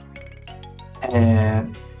 My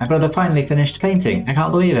brother finally finished painting. I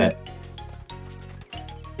can't believe it.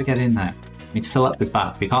 We get in there. We need to fill up this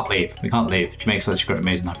bath. We can't leave. We can't leave. She makes such a great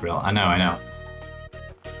amazing happy mail. I know. I know.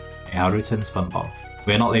 How do we turn this pump on?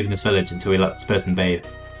 We're not leaving this village until we let this person bathe.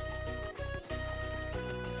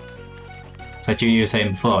 So like you were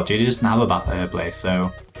saying before, Judy doesn't have a bath at her place,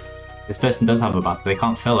 so this person does have a bath, but they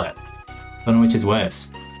can't fill it. I don't know which is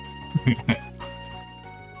worse.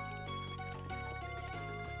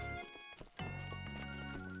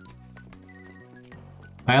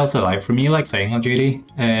 I also like, from you like saying on Judy,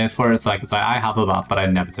 it's like I have a bath, but I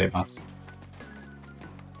never take baths.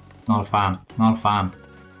 Not a fan. Not a fan.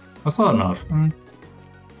 That's not enough.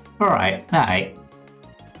 Alright, alright.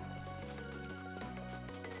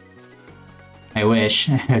 I wish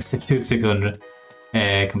 600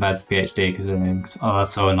 compared to the HD because oh,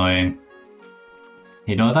 that's so annoying.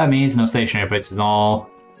 You know what that means? No stationary bits is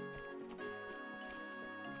all.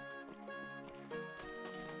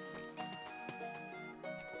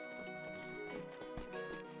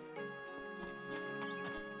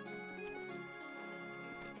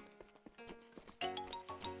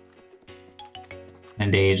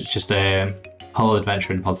 Indeed, it's just a whole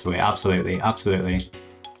adventure in a positive way. Absolutely, absolutely.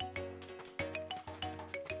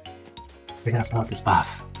 We're gonna have to have this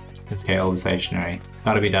bath. Let's get all the stationery. It's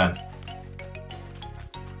gotta be done.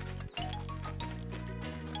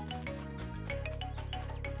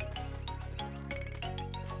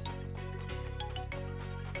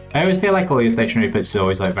 I always feel like all your stationery bits are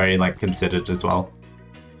always like very like considered as well.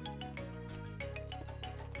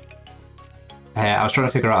 I was trying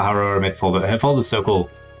to figure out how Roro made folder. Her folder's so cool.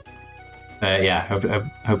 Yeah, hope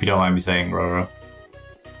you don't mind me saying, Roro.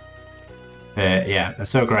 Yeah,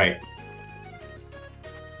 that's so great.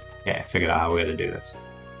 Yeah, I figured out how we're gonna do this.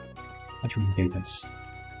 How do we do this?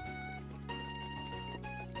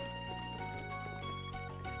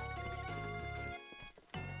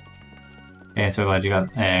 Yeah, so glad you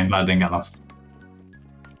got. I'm glad I didn't get lost.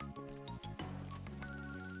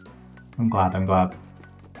 I'm glad. I'm glad.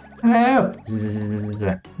 Hello!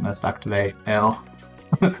 Must activate L.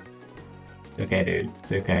 It's okay, dude.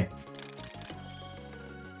 It's okay.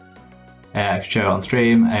 I could show it on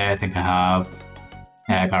stream. I think I have.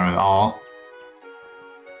 I can't remember all.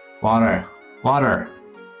 Water. Water.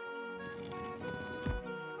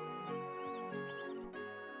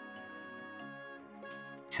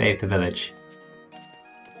 Save the village.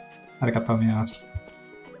 Arigato gozaimasu.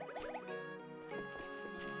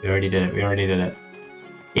 We already did it. We already did it.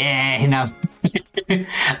 Yay! Now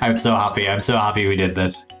I'm so happy. I'm so happy we did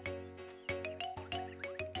this.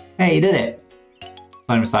 Hey, you did it!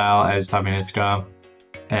 Time style is tapping Instagram.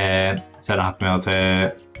 Said I have to be able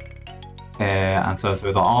to answer to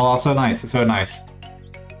it. Oh, so nice. So nice.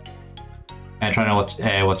 Trying to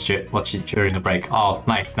watch it during the break. Oh,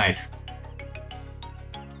 nice, nice.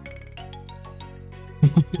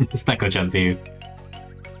 Snecko-chan to you.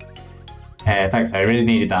 Thanks, I really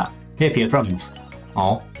needed that. Here for your crumbs.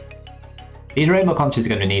 Oh. These rainbow conches are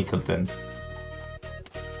going to need something.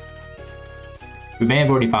 We may have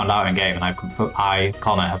already found out in game, and I,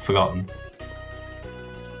 Connor, have forgotten.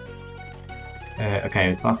 Okay,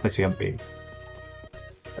 it's the last place we haven't been.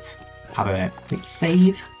 Let's have a quick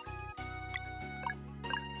save.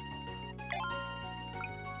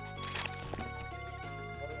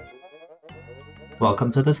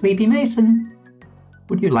 Welcome to the Sleepy Mason.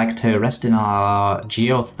 Would you like to rest in our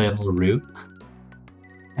geothermal room?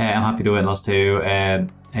 I'm happy to win lost too. Hey,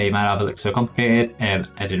 you might have it look so complicated.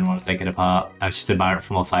 I didn't want to take it apart. I was just admiring it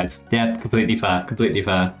from all sides. Yeah, completely fair. Completely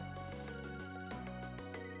fair.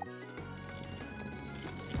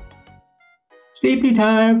 Sleepy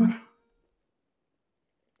time.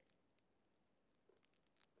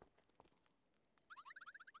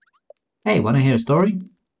 Hey, want to hear a story?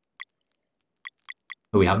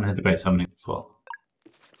 Oh, we haven't heard the Great Summoning before.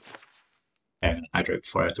 Yeah, I drew it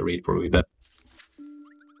before I have to read for a wee bit.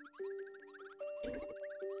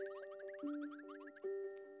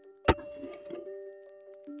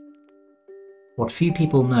 What few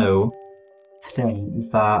people know today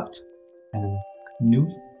is that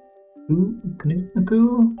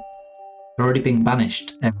Knuthnaku had already been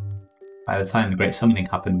banished by the time the Great Summoning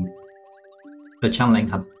happened. The channeling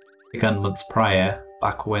had begun months prior,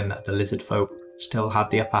 back when the lizard folk still had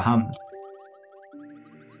the upper hand.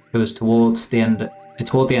 It was toward the end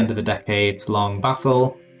of the decades-long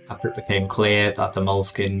battle, after it became clear that the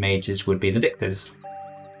Moleskin mages would be the victors.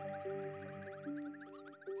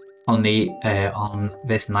 On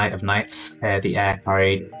this night of nights, the air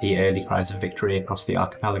carried the early cries of victory across the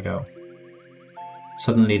archipelago.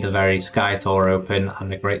 Suddenly the very sky tore open and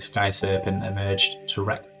the great sky serpent emerged to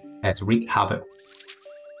wreak havoc.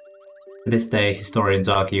 To this day, historians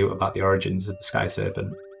argue about the origins of the sky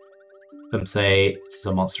serpent. Some say it is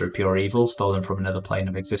a monster of pure evil, stolen from another plane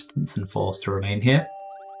of existence and forced to remain here.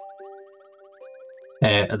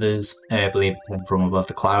 Others believe it came from above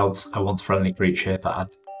the clouds, a once friendly creature that had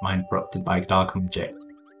mind corrupted by dark magic.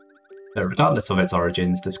 But regardless of its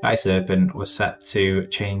origins, the Sky Serpent was set to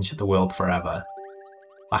change the world forever.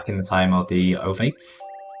 Back in the time of the Ovates,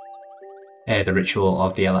 the ritual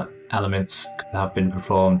of the elements could have been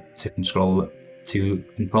performed to control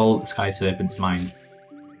the Sky Serpent's mind.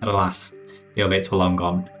 But alas, the Ovates were long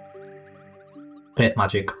gone. Earth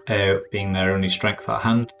magic being their only strength at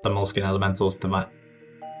hand, the Moleskin Elementals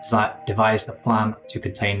devised a plan to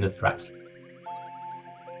contain the threat.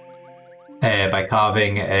 By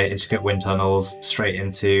carving intricate wind tunnels straight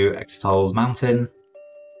into Extol's mountain,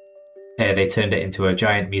 they turned it into a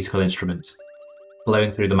giant musical instrument.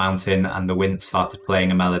 Blowing through the mountain, and the wind started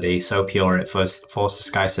playing a melody so pure it forced the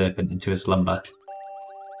Sky Serpent into a slumber.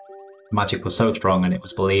 The magic was so strong, and it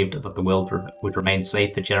was believed that the world would remain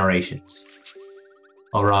safe for generations.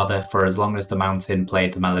 Or rather, for as long as the mountain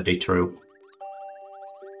played the melody true.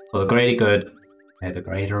 For the greater good,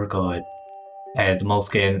 the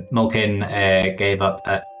Moleskin gave up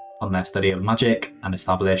on their study of magic and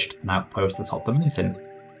established an outpost atop the mountain.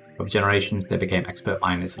 Over generations, they became expert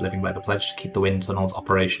miners, living by the pledge to keep the wind tunnels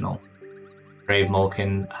operational. Brave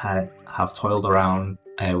Moleskin have toiled around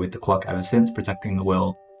with the clock ever since, protecting the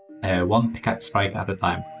world, one pickaxe strike at a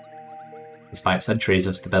time. Despite centuries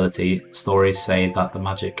of stability, stories say that the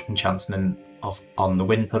magic enchantment on the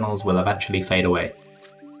wind tunnels will eventually fade away.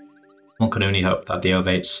 One can only hope that the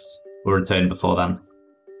Ovates will return before then.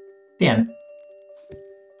 The end.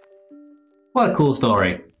 What a cool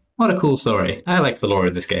story. What a cool story. I like the lore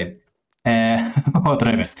in this game. What did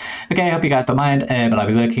I miss? Okay, I hope you guys don't mind, but I'll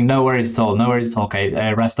be looking. No worries at all. No worries at all.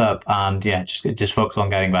 Okay, rest up and yeah, just focus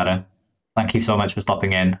on getting better. Thank you so much for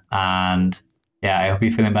stopping in, and yeah, I hope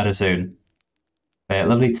you're feeling better soon.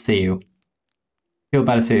 Lovely to see you. Feel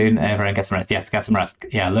better soon. Everyone get some rest. Yes, get some rest.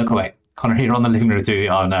 Yeah, look away. Connor, you're on the living room too.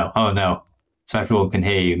 Oh no. Oh no. So everyone can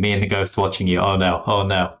hear you. Me and the ghost watching you. Oh no. Oh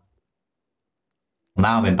no.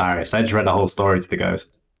 Now I'm embarrassed. I just read the whole story to the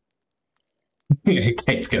ghost.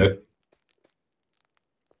 Kate's go.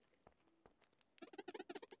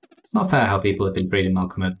 It's not fair how people have been treating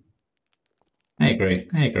Malcolm. I agree.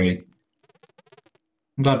 I agree.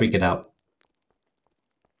 I'm glad we could help.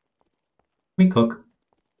 We cook.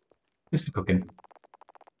 Just for cooking.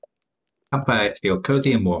 Campfire to feel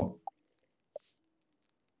cozy and warm.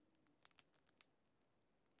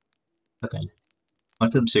 Okay.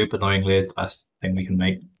 Mushroom soup, annoyingly, is the best thing we can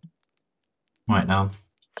make right now.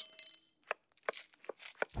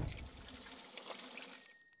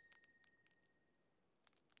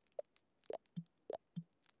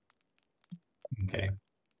 Okay.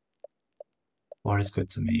 What is good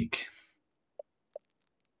to make?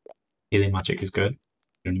 Healing magic is good.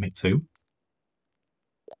 We only make 2.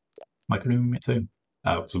 Why couldn't we make 2?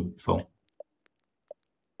 Oh, it was full.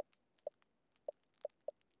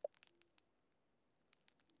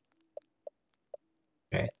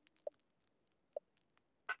 Okay.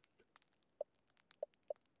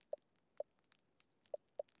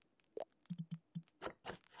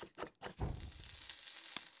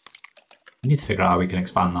 We need to figure out how we can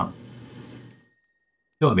expand that.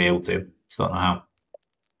 You'll be able to. Still don't know how.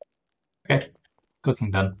 Okay.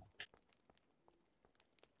 Cooking done.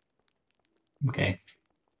 Okay.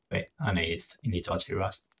 Wait, I know you need to actually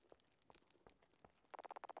rest.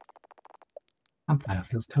 Campfire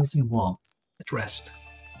feels cozy and warm. Let's rest.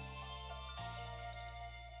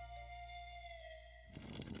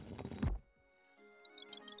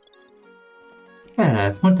 Yeah,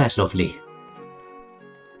 wasn't that lovely?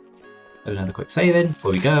 Have another quick save in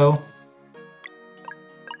before we go.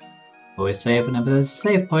 Always save whenever there's a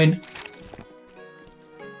save point.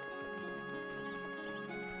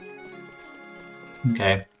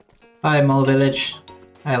 Okay. Bye, Mole Village.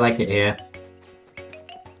 I like it here.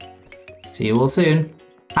 See you all soon.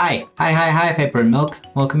 Hi! Hi, Paper and Milk.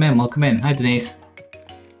 Welcome in, welcome in. Hi, Denise.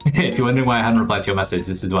 If you're wondering why I hadn't replied to your message,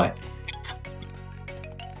 this is why.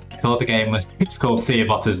 I thought the game was called Sea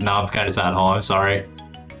of Otters, now I'm kind of sad. Oh, I'm sorry.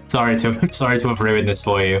 Sorry to have ruined this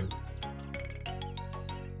for you.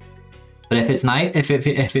 But if it's nice, if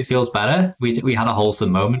it feels better, we had a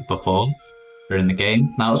wholesome moment before during the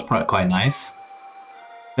game. That was quite nice.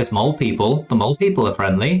 There's mole people. The mole people are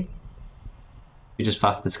friendly. We just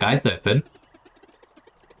fast the sky open.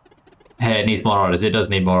 Hey, it needs more otters. It does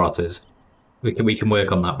need more otters. We can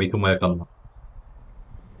work on that. We can work on that.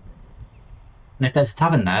 And if there's a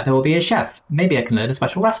tavern there, there will be a chef. Maybe I can learn a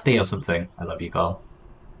special recipe or something. I love you, Carl.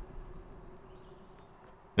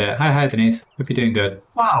 Yeah, hi, Denise. Hope you're doing good.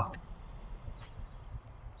 Wow.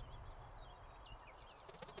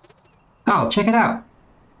 Carl, check it out.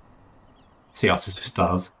 Sea otters for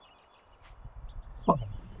stars. What?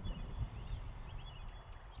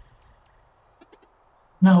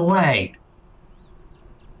 No way.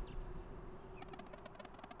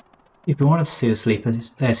 You've been wanting to see the sleeper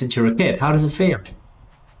since you were a kid. How does it feel?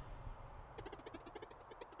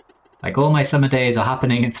 Like all my summer days are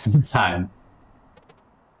happening at the same time.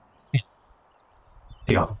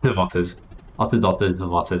 The otters.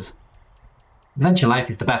 Otters. Adventure life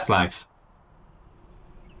is the best life.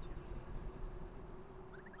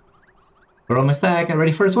 We're almost there. Get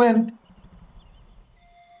ready for a swim.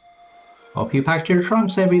 Hope you packed your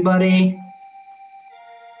trunks, everybody.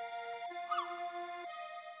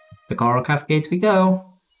 The Coral Cascades we go.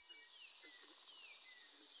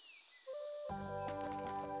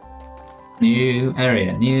 New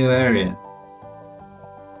area.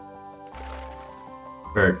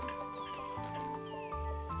 Bird.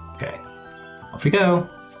 Okay. Off we go.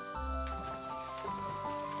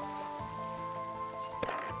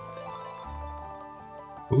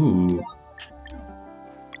 Ooh.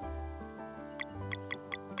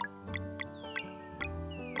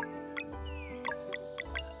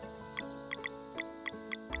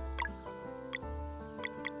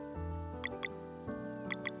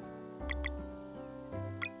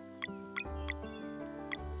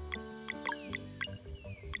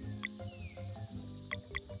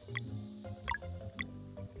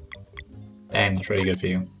 Dang, that's really good for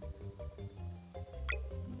you.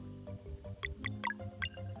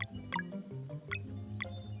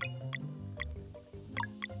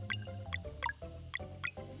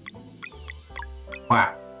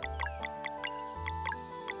 Wow.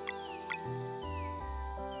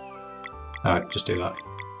 Alright, just do that.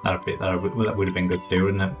 That would have been good to do,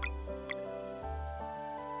 wouldn't it?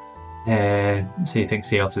 So you think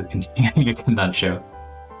Sea Otter can in that show?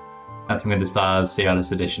 That's going to Stars Sea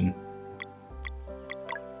Otters edition.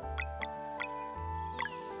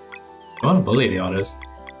 I want to bully the otters.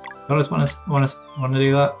 The otters want to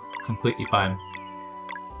do that? Completely fine.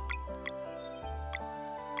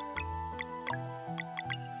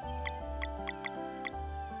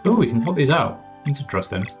 Oh, we can pop these out. That's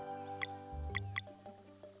interesting.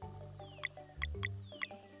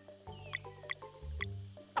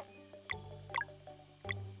 I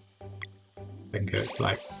think it's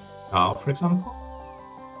like for example.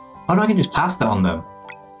 Oh no, I can just cast it on them.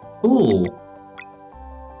 Ooh.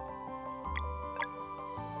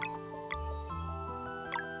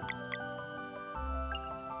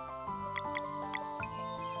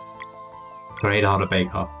 Great art of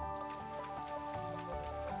Bake Off.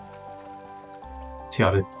 See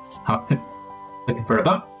how it's looking for a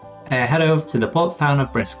boat. Head over to the port's town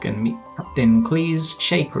of Brisk and meet Captain Cleese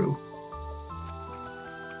Shea Crew.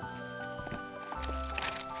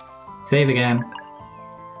 Save again.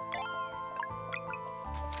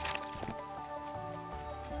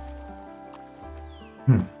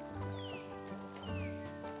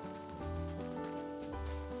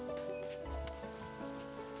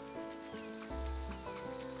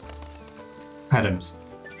 Adams.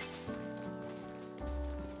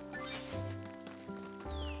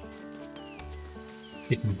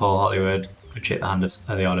 You can pull Hollywood and shake the hand of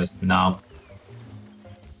the artist. No.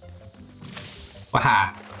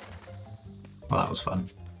 Waha! Well, that was fun.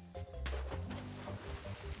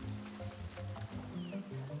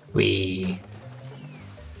 We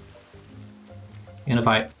gonna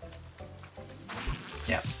fight.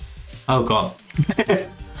 Yeah. Oh god.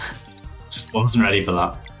 Just wasn't ready for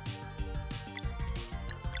that.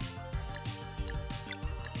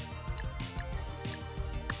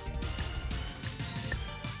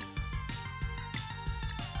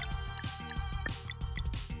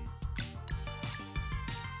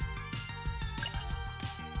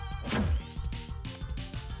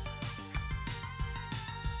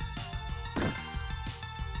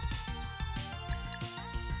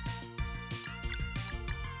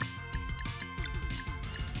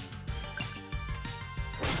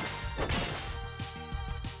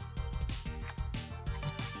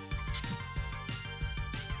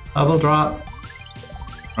 Bubble drop.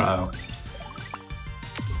 Uh-oh.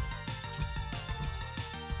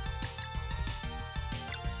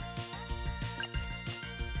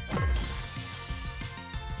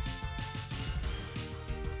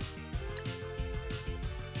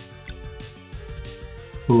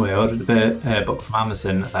 Ooh, I ordered a book from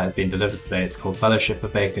Amazon that had been delivered today. It's called Fellowship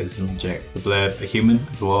of Bakers and Magic. The blurb: a human, a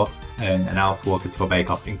dwarf, and an elf walk into a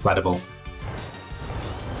bake-off. Incredible.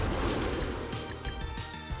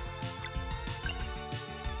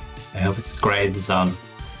 I hope it's as great as it's on.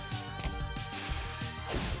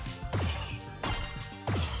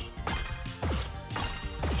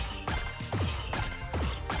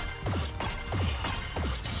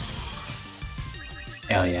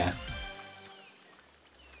 Hell yeah.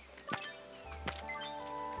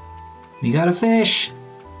 You got a fish!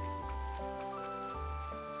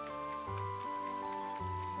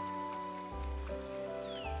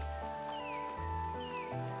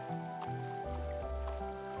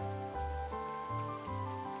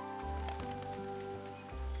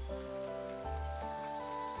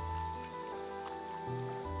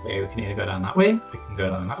 Okay, we can either go down that way, we can go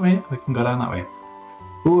down that way, we can go down that way.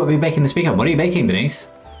 Ooh, I've been baking this weekend. What are you baking, Denise?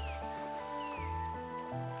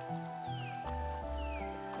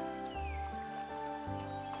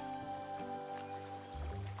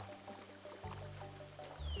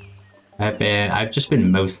 I've just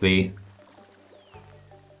been mostly,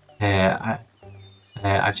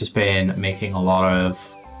 I've just been making a lot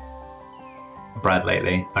of bread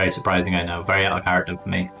lately. Very surprising, I know. Very out of character for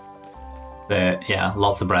me. But yeah,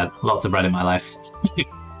 lots of bread in my life.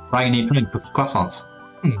 Right, you need croissants.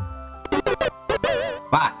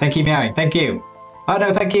 Ah, thank you, meowing. Thank you. Oh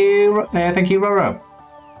no, thank you, Roro.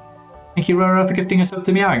 Thank you, Roro, for gifting us up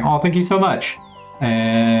to meowing. Oh, thank you so much.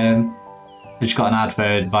 We just got an ad for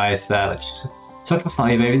advice there. Let's just. So that's not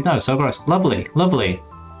your babies. No, so gross. Lovely, lovely.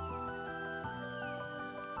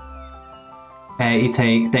 You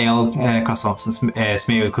take Dale croissants and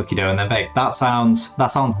smear with cookie dough and then bake. That sounds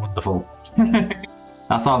wonderful.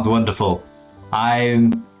 That sounds wonderful.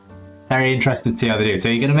 I'm very interested to see how they do. So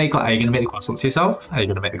are you gonna make the croissants yourself? Are you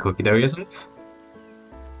gonna make the cookie dough yourself?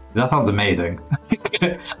 That sounds amazing.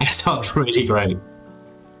 It sounds really great.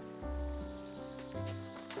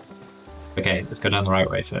 Okay, let's go down the right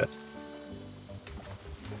way first.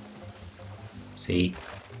 See.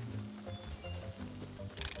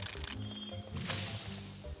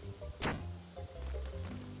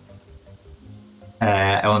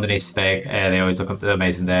 Everyone needs to bake. They always look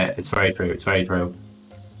amazing there. It's very true. It's very true.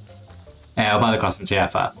 I'll buy the croissants. Yeah,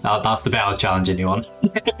 fair. That's the bit I'll challenge anyone.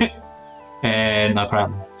 And no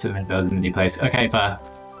crap. Submit those in the new place. Okay, fair.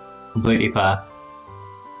 Completely fair.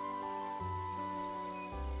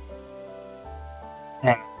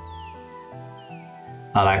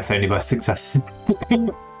 I like only by success.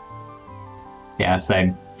 Yeah,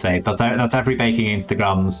 same. That's every baking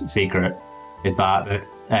Instagram's secret, is that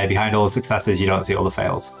behind all the successes you don't see all the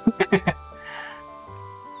fails.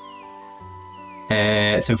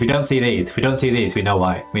 So if we don't see these, we know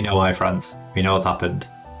why. We know why, friends. We know what's happened.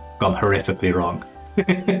 Gone horrifically wrong.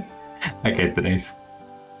 Okay, Denise.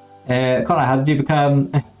 Connor, how did you become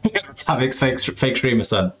Tavik's fake streamer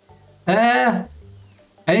son? I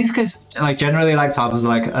think it's because, like, generally, like, Tabs is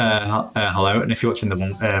like, hello, and if you're watching the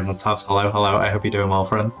one, Tabs, hello, I hope you're doing well,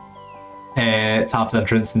 friend. Tabs'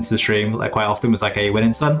 entrance into the stream, like, quite often was like a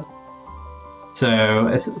winning son. So,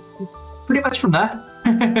 it's pretty much from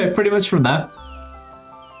there. Pretty much from there.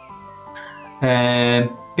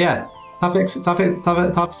 Yeah, Tabs is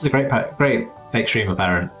a great fake streamer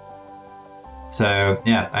parent. So,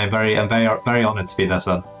 yeah, I'm very honoured to be their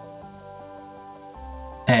son.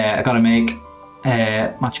 I gotta make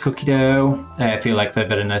matcha cookie dough. I feel like the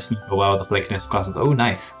bitterness will go well with the flakiness of glasses. Oh,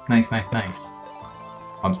 nice.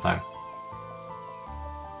 Lunchtime.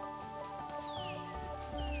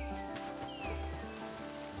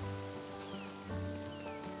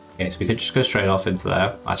 Okay, so we could just go straight off into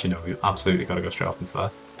there. Actually, no, we absolutely got to go straight off into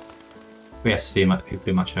there. We have to see people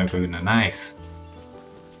do matcha cookie dough. Nice.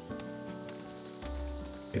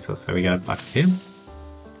 Okay, so we get back here.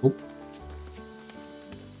 Oh.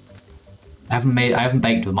 I haven't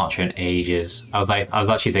baked with matcha in ages. I was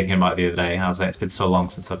actually thinking about it the other day, and I was like, it's been so long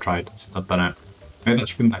since I've done it. Maybe that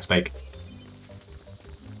should be my next bake.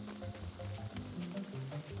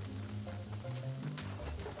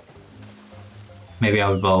 Maybe I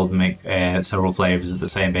would bold and make several flavors of the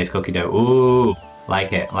same base cookie dough. Ooh,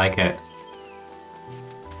 like it.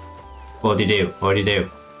 What do you do?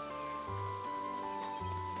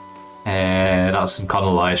 That was some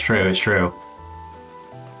Connell lie. It's true.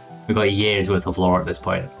 We've got a year's worth of lore at this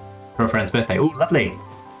point. For a friend's birthday. Ooh, lovely.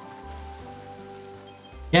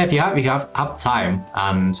 Yeah, if you have time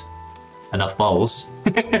and enough balls,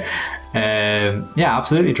 yeah,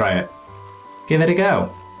 absolutely try it. Give it a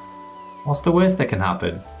go. What's the worst that can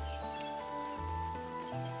happen?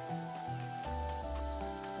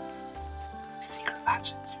 Secret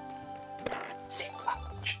patch.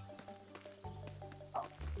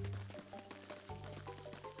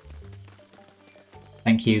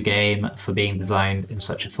 Thank you, game, for being designed in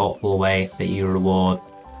such a thoughtful way that you reward.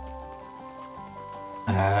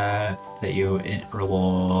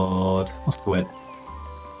 What's the word?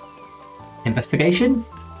 Investigation?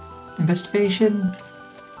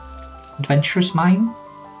 Adventurous mind?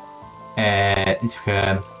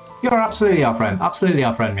 Instagram. You're absolutely our friend.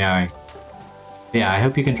 Meowing. Yeah, I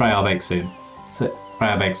hope you can try our bakes soon. Try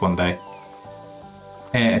our bakes one day.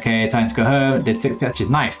 Okay, time to go home. Did 6 sketches.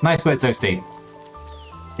 Nice work, Toasty.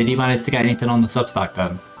 Did you manage to get anything on the Substack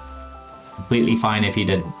done? Completely fine if you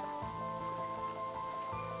didn't.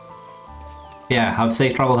 Yeah, have a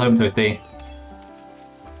safe travel home, Toasty.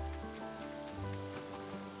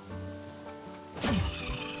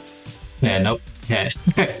 Yeah, nope. Yeah,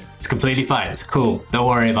 it's completely fine. It's cool. Don't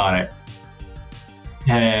worry about it.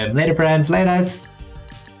 Later, friends. Laters.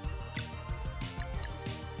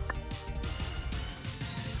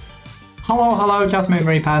 Hello, Jasmine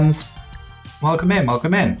Marie Pans. Welcome in.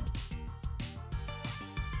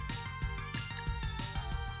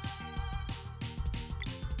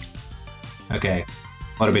 Okay,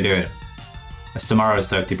 what are we doing? It's tomorrow's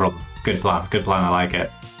Toasty problem. Good plan, I like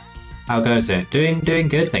it. How goes it? Doing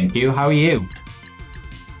good, thank you. How are you?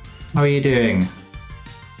 How are you doing?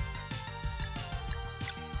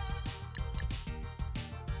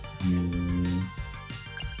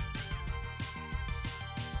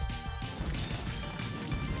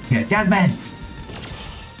 Yeah, Jasmine!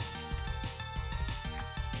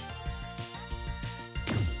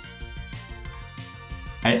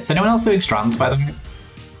 Is anyone else doing strands, by the way?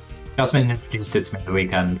 Jasmine introduced it to me the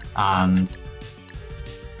weekend, and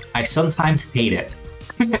I sometimes hate it,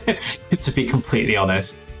 to be completely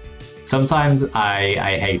honest. Sometimes I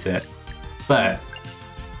hate it, but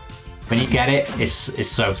when you get it, it's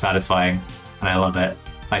so satisfying, and I love it.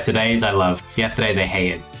 Like today's I loved, yesterday's I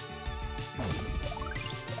hated.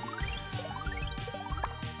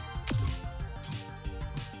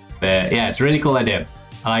 But yeah, it's a really cool idea.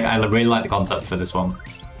 I really like the concept for this one.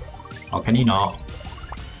 Oh, can you not?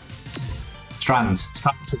 Strands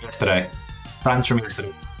from yesterday. Strands from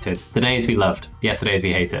yesterday. Today's we loved. Yesterday's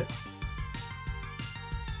we hated.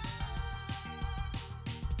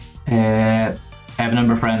 I have a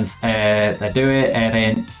number of friends that do it.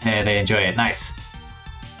 They enjoy it. Nice.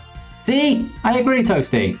 See, I agree,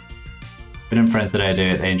 Toasty. But in friends that do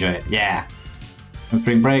it, they enjoy it. Yeah. On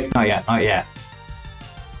spring break? Not yet.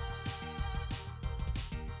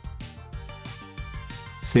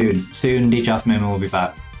 Soon, the Jasmine will be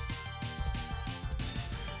back.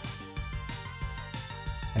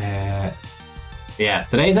 Yeah,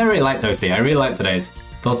 today's I really like Toasty. I really like today's.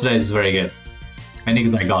 Thought today's is very good. Mainly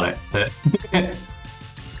because I got it, but...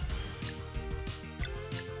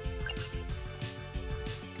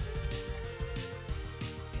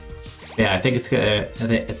 yeah, I think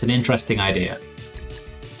it's an interesting idea.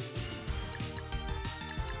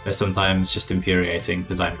 But sometimes just infuriating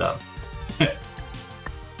because I'm done.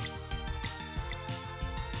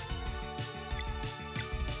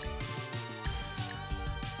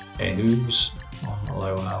 Okay, who's on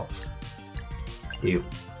low health? You.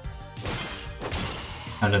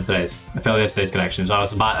 And then today's. I failed yesterday's connections. Oh,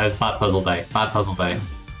 it's a bad puzzle day. Bad puzzle day.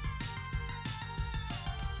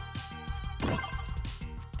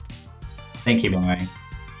 Thank you, Mary.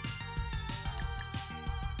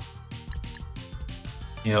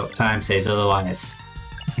 New York Times says otherwise.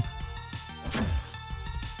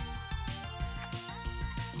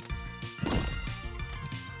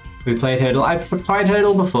 We played Hurdle. I've tried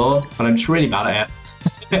Hurdle before, but I'm just really bad at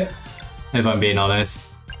it. If I'm being honest.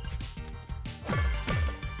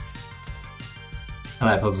 I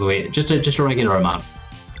like puzzles a week. Just a regular amount.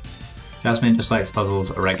 Jasmine just likes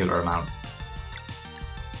puzzles a regular amount.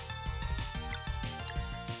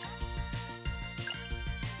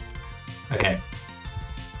 Okay.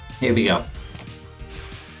 Here we go.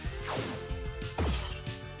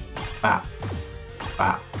 Bap.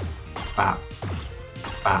 Bap. Bap.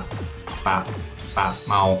 Bap. Bap. Bap.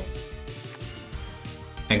 Mow.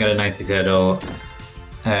 I got a 90 hurdle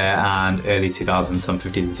and early 2000s, some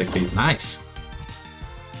 15s and 16s. Nice.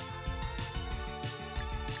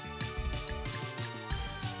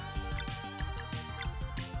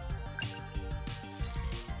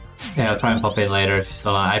 Yeah, I'll try and pop in later if you're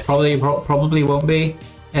still on. I probably won't be,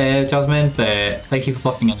 Jasmine, but thank you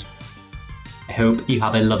for popping in. I hope you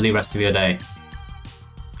have a lovely rest of your day.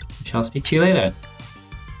 I shall speak to you later.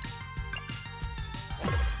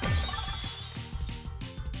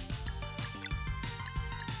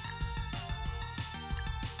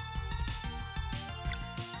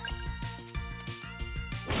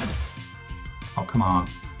 Oh, come on.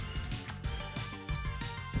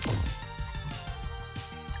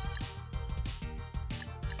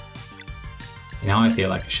 Now I feel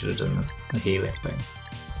like I should have done the healing thing.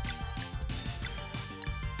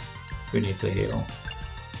 Who needs a heal?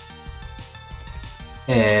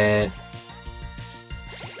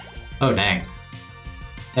 Oh dang.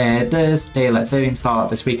 Does Daylight Saving start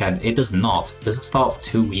this weekend? It does not. It doesn't start for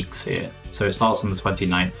 2 weeks here. So it starts on the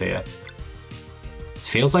 29th here. It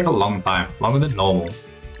feels like a long time. Longer than normal.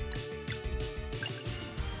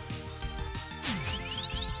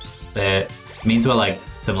 It means we're like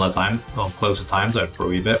similar time, or closer times out for a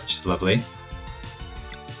wee bit, which is lovely.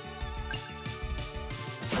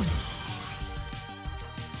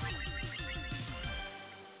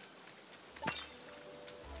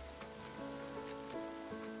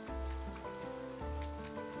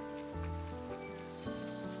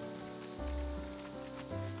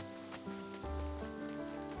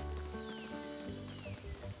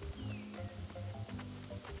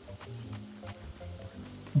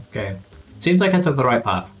 Okay. Seems like I took the right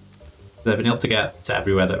path. They've been able to get to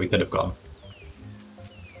everywhere that we could have gone.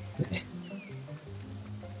 Okay.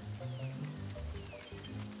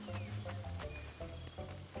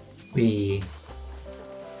 We...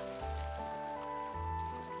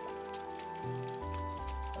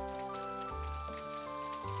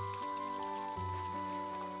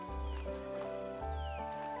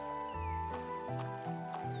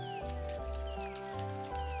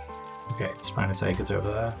 Okay, it's trying to take us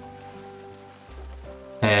over there.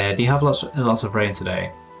 Do you have lots of rain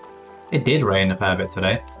today? It did rain a fair bit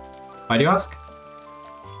today. Why do you ask?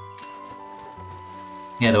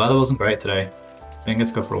 Yeah, the weather wasn't great today. I think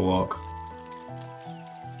let's go for a walk.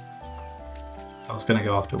 I was gonna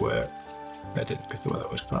go after work, but I didn't because the weather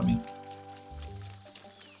was crummy.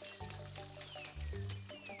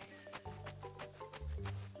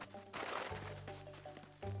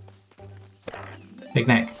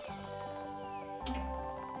 Picnic.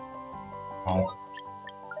 Oh.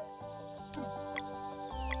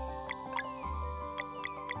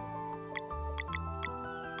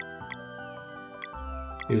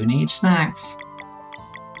 Who needs snacks?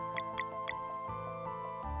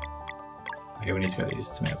 Okay, we need to get these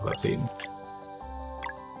tomato clips eaten.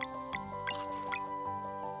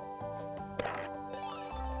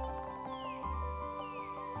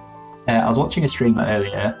 I was watching a streamer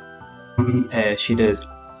earlier. She does.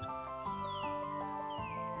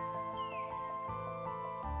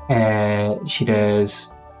 She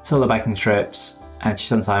does solo biking trips, and she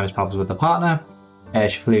sometimes travels with her partner.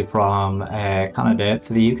 She flew from Canada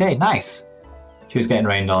to the UK. Nice. She was getting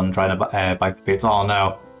rained on trying to bike the boots. Oh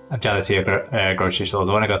no, I'm jealous of your grocery store.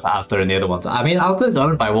 The one I got to Asda and the other ones. I mean, Asda's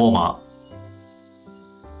owned by Walmart.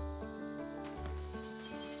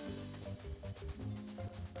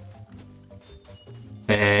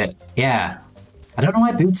 Yeah, I don't know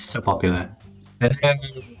why boots are so popular.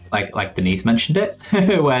 Like Denise mentioned it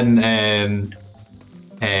when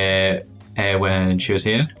she was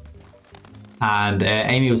here, and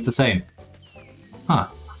Amy was the same. Huh.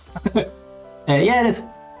 Yeah, it is.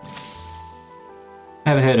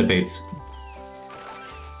 Never heard of boots.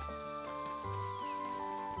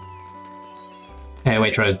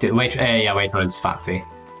 Waitrose, yeah, Waitrose fancy.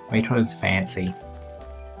 Waitrose fancy.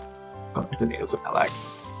 Got the nails with my leg.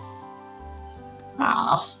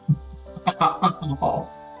 Ah.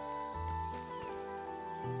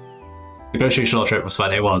 The grocery store trip was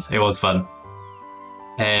fun. It was fun.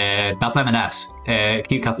 That's M&S.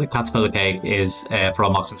 Cute Caterpillar cake is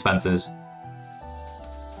from Marks and Spencer's.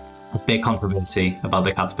 There's big controversy about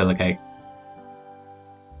the Caterpillar cake.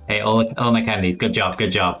 Hey, Ola Kennedy, good job. You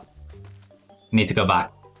need to go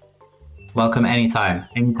back. Welcome anytime.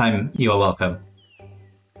 Anytime you are welcome.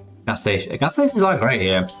 Gas stations aren't great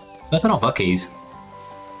here. Nothing on Buc-ee's.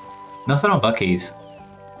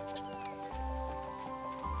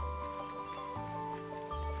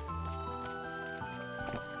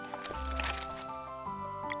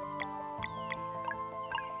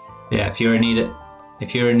 Yeah, if you're in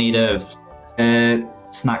need of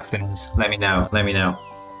snacks things, let me know.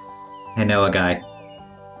 I know a guy.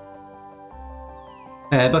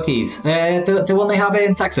 Buc-ee's, the one they have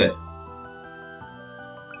in Texas.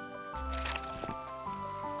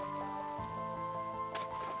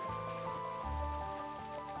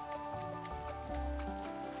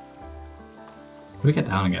 Can we get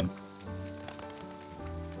down again?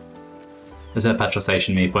 There's a petrol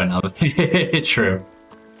station me pointing out. True.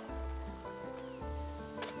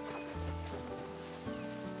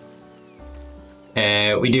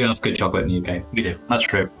 We do have good chocolate in the UK. We do. That's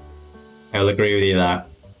true. I'll agree with you there.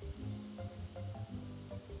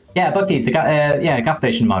 Yeah, Buc-ee's, the gas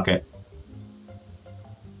station market.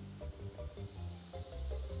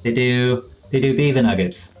 They do beaver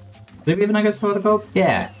nuggets. Do beaver nuggets what they're called?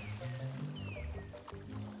 Yeah.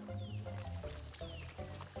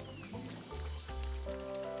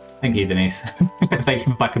 Thank you, Denise. Thank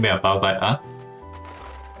you for backing me up. I was like, huh?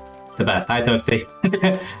 It's the best. Hi, Toasty.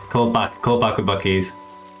 Called back with Buc-ee's.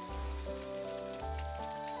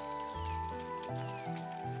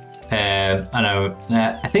 I know.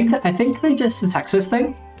 I think they just a Texas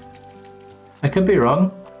thing. I could be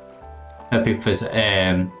wrong. People visit.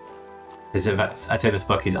 I say this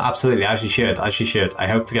Buc-ee's absolutely. As you should. I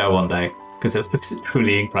hope to go one day because it looks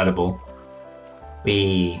truly incredible.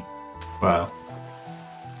 Well.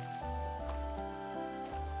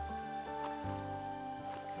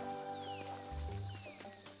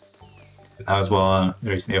 That was one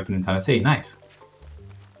recently opened in Tennessee. Nice.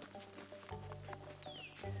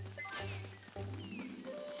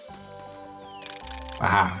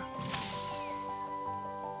 Aha.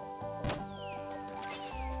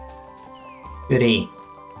 Goodie.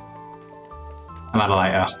 I'm out of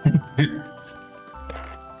lighter.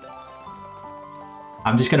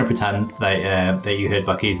 I'm just gonna pretend that you heard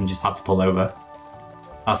Buc-ee's and just had to pull over.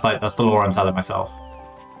 That's the lore I'm telling myself.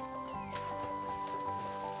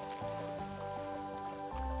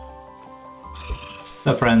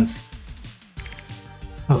 No friends.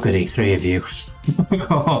 Oh goody, 3 of you.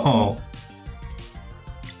 Oh.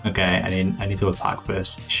 Okay, I need to attack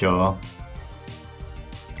first, sure.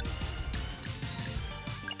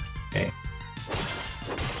 Okay.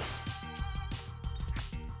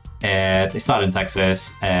 They started in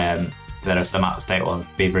Texas. There are some out-of-state ones.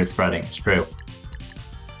 The beaver is spreading. It's true.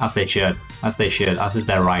 As they should. As is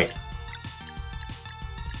their right.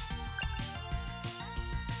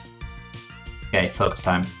 Okay, focus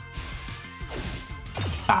time.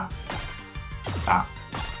 Bap. Bap.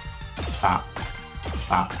 Bap.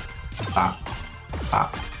 Bap. Bap.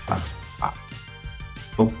 Bap. Bap. Bap.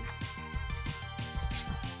 Boom.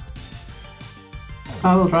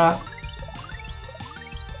 Bubble wrap.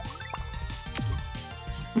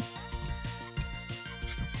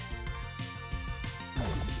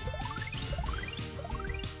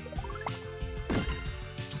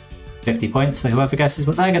 $50 points for whoever guesses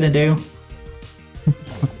what they're gonna do.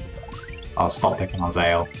 I'll stop picking on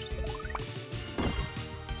Zale.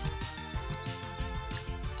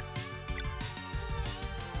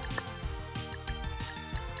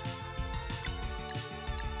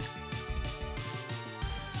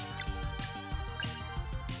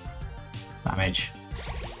 Damage.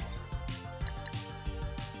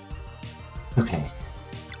 Okay.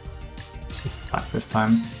 Let's just attack this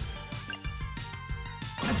time.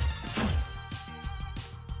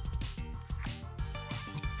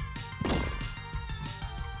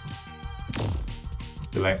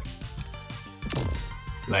 Too late.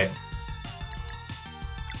 Too late.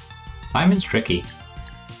 Timing's tricky.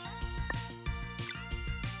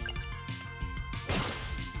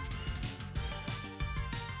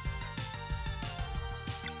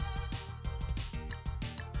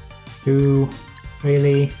 Ooh,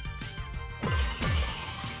 really?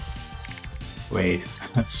 Wait,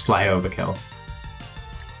 slight overkill.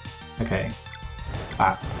 Okay.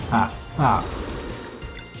 Ah.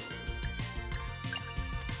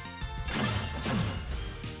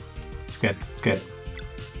 It's good, it's good.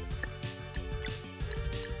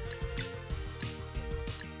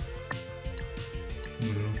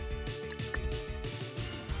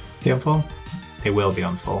 Is he on full? They will be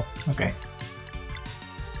on full. Okay.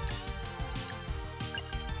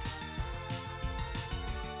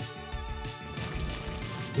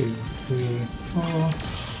 2, 3,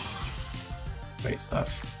 4. Great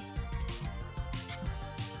stuff.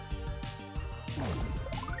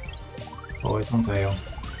 Always on sale.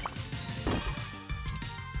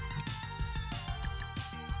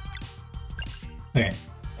 Okay.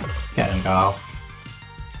 Get him, Carl.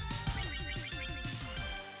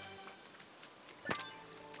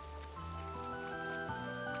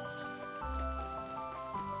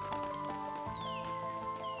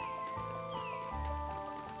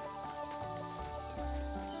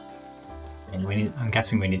 I'm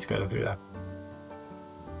guessing we need to go through that.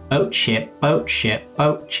 Boat ship, boat ship,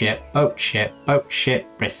 boat ship, boat ship, boat ship,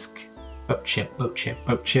 brisk. Boat ship, boat ship,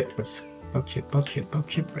 boat ship, brisk. Boat ship, boat ship, boat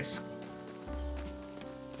ship, brisk.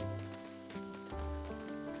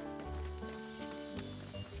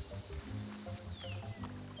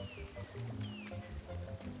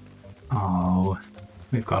 Oh,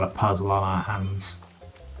 we've got a puzzle on our hands.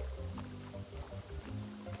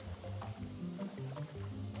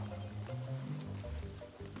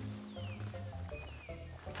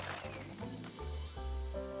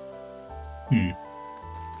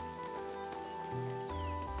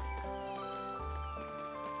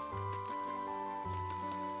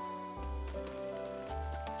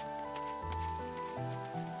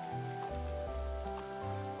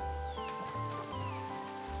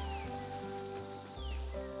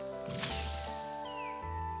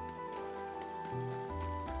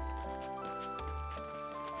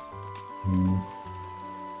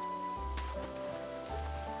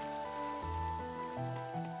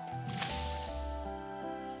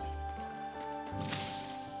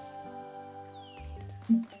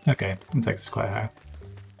 Okay, insects is quite high.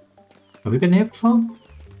 Have we been here before?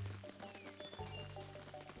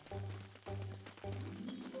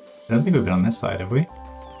 I don't think we've been on this side, have we?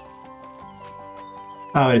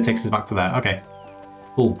 Oh, it takes us back to there. Okay.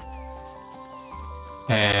 Cool.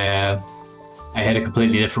 I heard a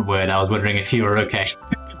completely different word. I was wondering if you were okay.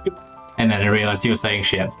 And then I realised you were saying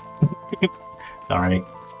shit. Sorry.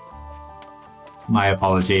 My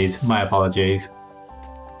apologies. My apologies.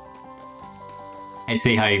 I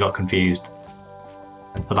see how you got confused.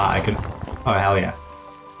 And for that I can... Oh, hell yeah.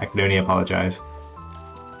 I can only apologise.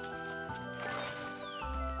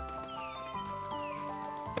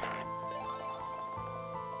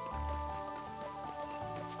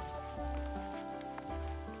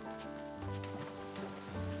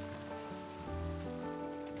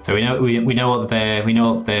 So we know what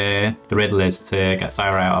the riddle is to get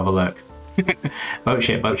Syra out of a look. Boat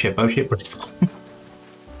ship, boat ship, boat ship, brisk.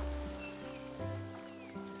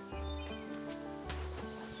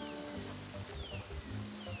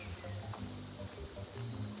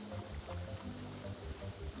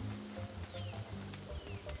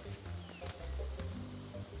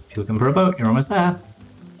 If you're looking for a boat, you're almost there.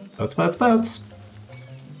 Boats, boats, boats.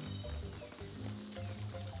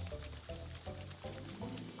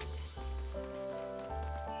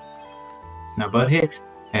 There's no boat here.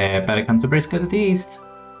 Better come to Briscoe to the east.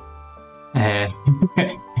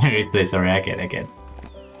 Sorry, I get.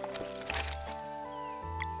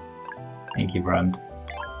 Thank you, Brand.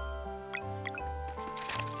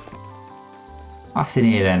 What's in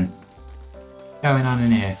here then? What's going on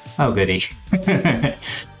in here? Oh, goody.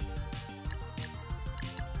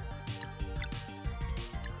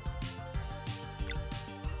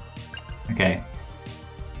 Okay.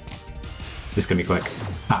 This is gonna be quick.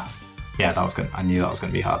 Ah, yeah, that was good. I knew that was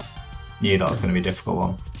gonna be hard. Knew that was gonna be a difficult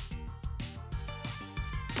one.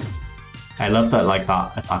 I love that, like,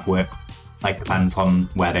 that attack work, like, depends on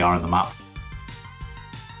where they are on the map.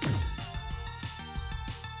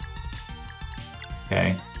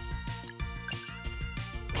 Okay.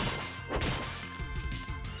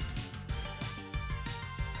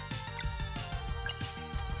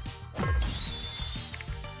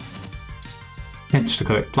 Just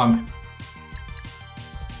a quick plunk.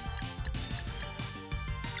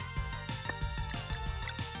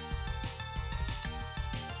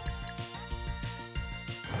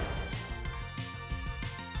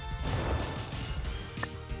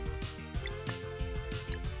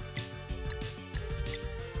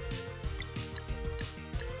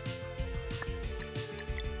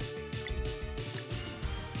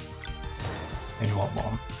 Maybe one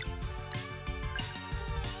more.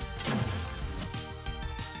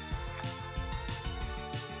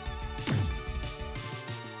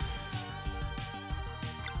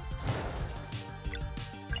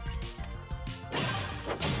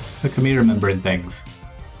 Look at me remembering things.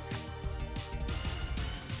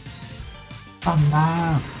 Oh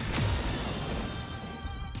no!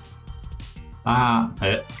 Ah,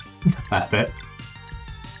 it. That bit.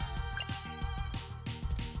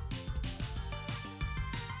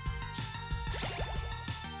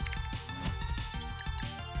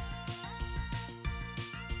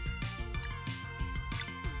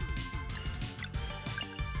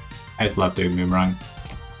 I just love doing boomerang.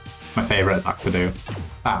 My favourite attack to do.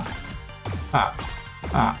 Bam. Bam.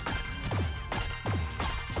 Bam.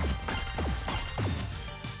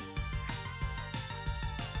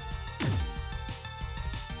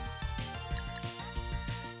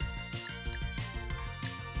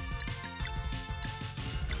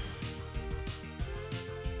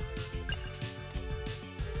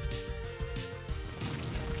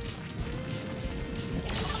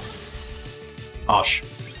 Gosh.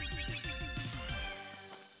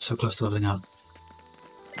 So close to leveling up.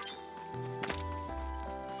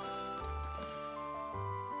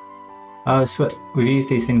 Oh, it's what we've used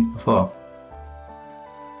these things before.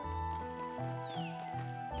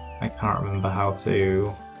 I can't remember how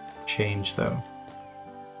to change them.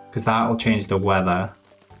 Because that will change the weather.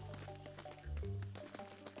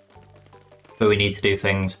 But we need to do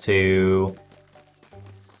things to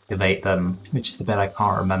evade them, which is the bit I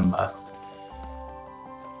can't remember.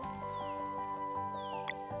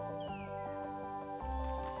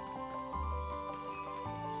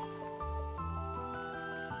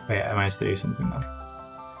 Wait, I managed to do something then.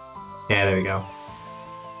 Yeah, there we go.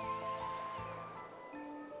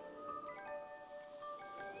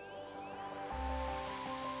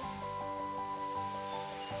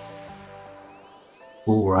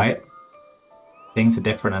 All right. Things are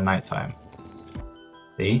different at nighttime.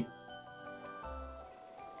 See?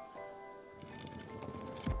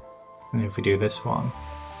 And if we do this one.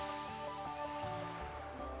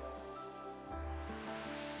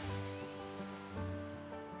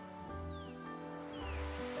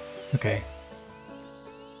 Okay.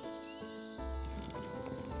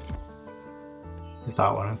 Is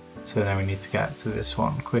that one? So then we need to get to this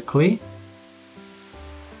one quickly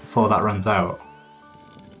before that runs out.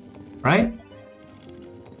 Right?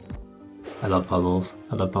 I love puzzles.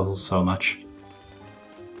 I love puzzles so much.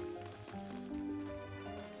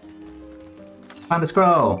 Find a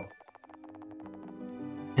scroll!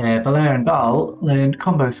 Belair and Dahl learned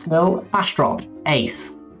combo skill, Bash Drop,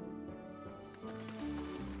 Ace.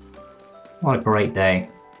 What a great day.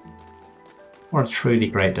 What a truly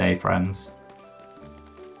great day, friends.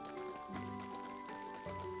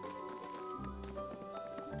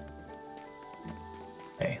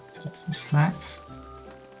 Okay, let's get some snacks.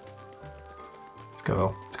 Let's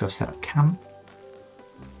go set up camp.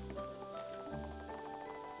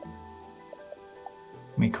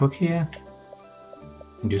 Can we cook here?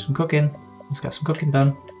 We can do some cooking. Let's get some cooking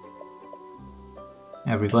done.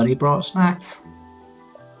 Everybody brought snacks.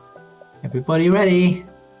 Everybody ready?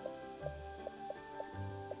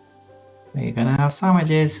 We're gonna have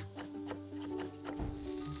sandwiches.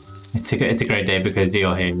 It's a great day because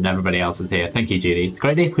you're here and everybody else is here. Thank you, Judy. It's a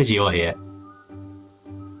great day because you're here.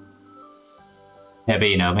 Yeah, but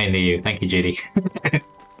you know, mainly you. Thank you, Judy. Okay,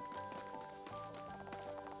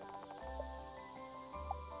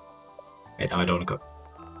 now I don't want to cook.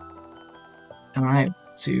 Alright,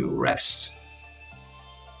 to rest.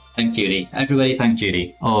 Thank Judy. Everybody thank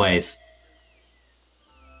Judy. Always.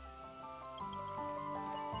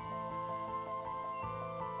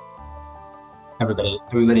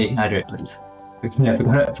 Everybody hydrate, please. Yeah,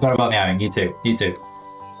 forgot about meowing. You too. You too.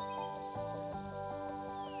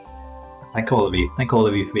 Thank all of you. Thank all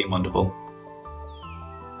of you for being wonderful.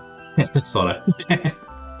 Sorta.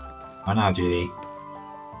 Oh, now, Judy.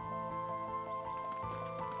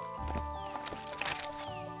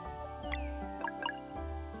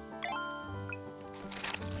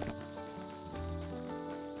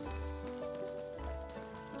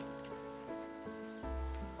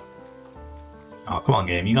 Oh, come on,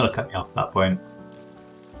 game. You gotta cut me off at that point.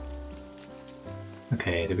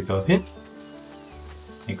 Okay, did we go up here?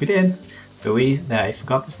 we did. But I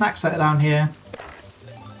forgot the snack set down here.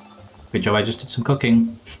 Good job, I just did some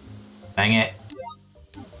cooking. Dang it.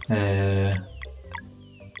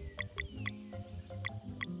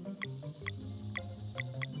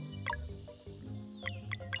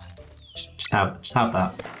 Just have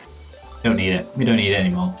that. Don't need it. We don't need it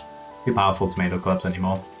anymore. Too powerful tomato clubs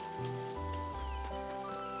anymore.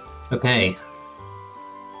 Okay.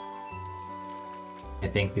 I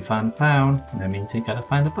think we found the town. That means we gotta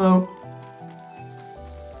find the boat.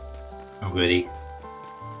 Oh goody.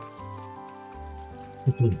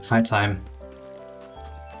 Fight time.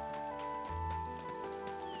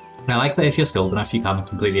 I like that if you're skilled enough, you can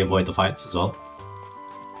completely avoid the fights as well.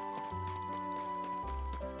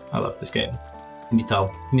 I love this game. Can you tell?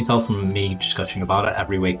 Can you tell from me just gushing about it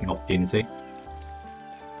every waking opportunity?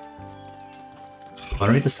 I want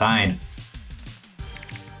to read the sign.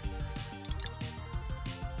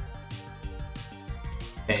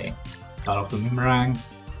 Okay, start off with boomerang.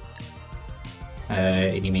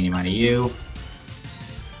 Eeny, meeny, miny, you.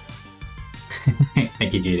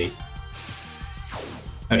 Thank you, Judy.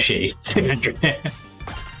 Oh shit.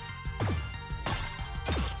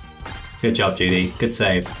 Good job, Judy. Good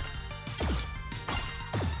save.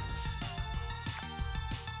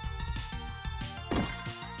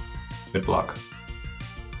 Good block.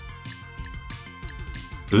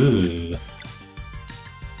 Ooh.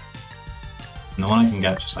 No one I can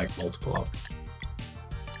get just like multiple of.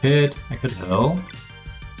 I could hurl.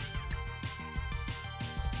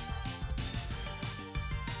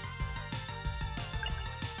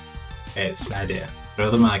 Okay, it's an idea.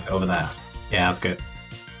 Throw them like over there. Yeah, that's good.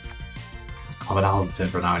 Oh, but I'll hold this in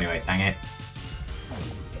for now anyway, dang it.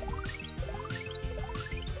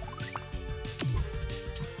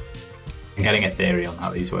 I'm getting a theory on how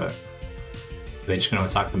these work. Are they just going to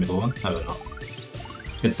attack the middle one? No, they're not.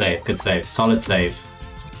 Good save, good save. Solid save.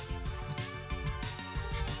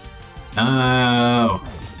 No!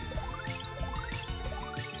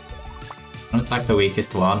 Don't attack the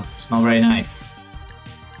weakest one. It's not very nice.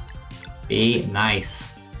 Be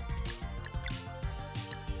nice.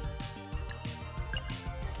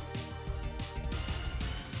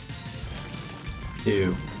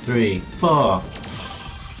 Two, three, four.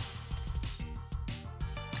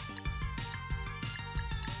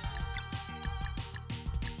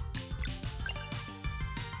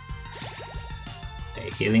 Okay,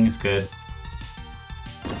 healing is good.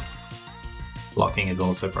 Blocking is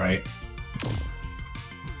also great.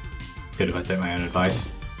 Good if I take my own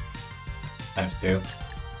advice. Times two.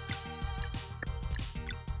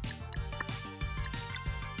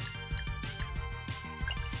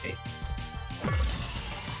 Okay.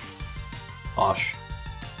 Bosh.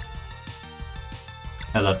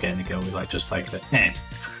 I love getting a kill with like just like the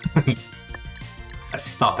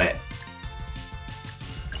Stop it.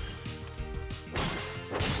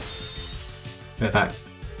 Perfect.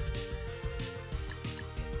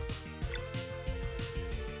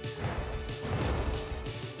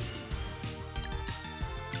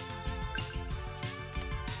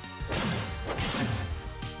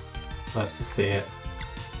 Love to see it.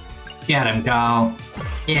 Get him, Carl.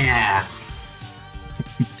 Yeah.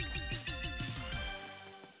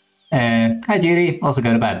 Hi, Judy. Also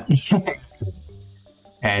go to bed. So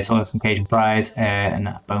some Cajun fries and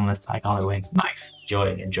a boneless Thai garlic wings. Nice.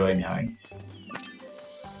 Enjoy meowing.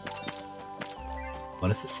 What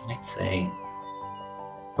does the snake say?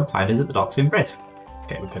 How fine is it the doc's in brisk?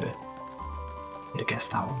 Okay, we could have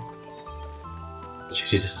guessed that one. She's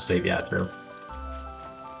just asleep, yeah, true.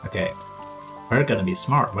 Okay, we're gonna be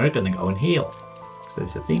smart. We're gonna go and heal. So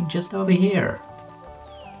there's a thing just over here,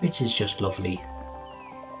 which is just lovely.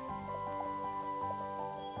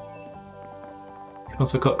 Can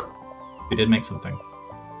also cook. We did make something.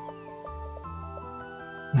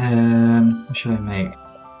 What should I make?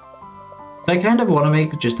 So I kind of want to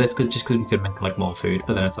make just this just because we could make like more food,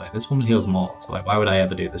 but then it's like this one heals more. So like, why would I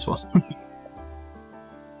ever do this one?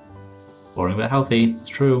 Boring but healthy. It's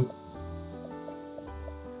true.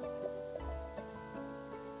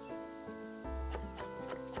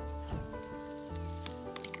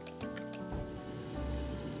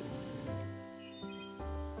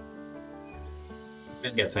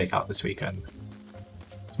 Didn't get takeout this weekend.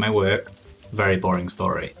 It's my work. Very boring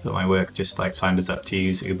story, but my work just like signed us up to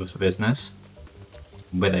use Uber for Business.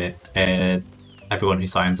 With it, everyone who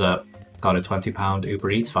signs up got a £20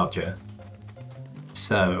 Uber Eats voucher.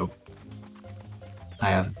 So I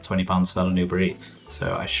have £20 spent on Uber Eats,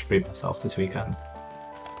 so I should treat myself this weekend.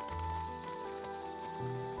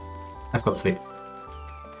 I've got to sleep.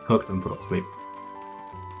 Cooked and put to sleep.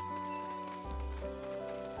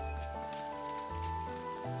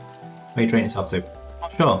 What are you training yourself to?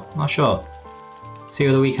 Not sure. Not sure. See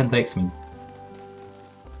where the weekend takes me.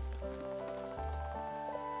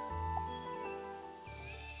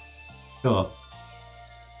 Sure.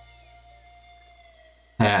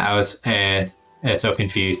 I was so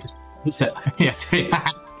confused. So, yes,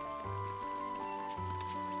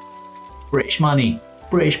 British money,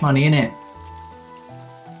 innit?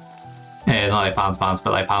 Not like pounds,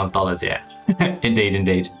 but like pounds, dollars, yeah. Indeed,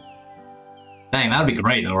 indeed. Dang, that'd be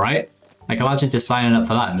great though, right? Like imagine just signing up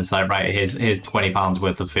for that and it's like, right, here's £20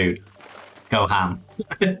 worth of food. Go ham.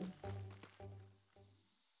 Can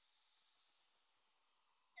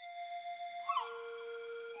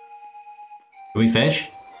we fish?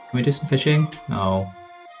 Can we do some fishing? No.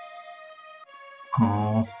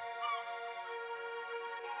 Oh.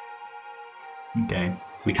 Okay.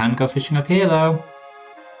 We can go fishing up here though.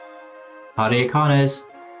 Party at Connors.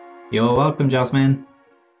 You're welcome, Jasmine.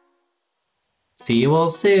 See you all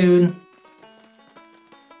soon.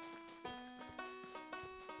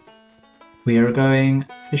 We are going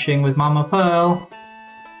fishing with Mama Pearl.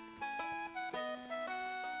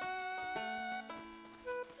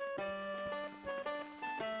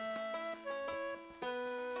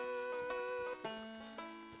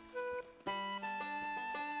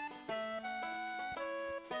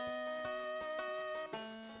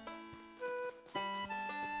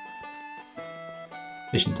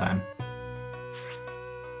 Fishing time.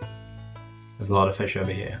 There's a lot of fish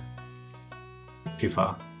over here. Too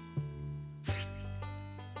far.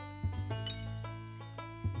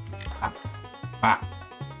 Ah. Ah.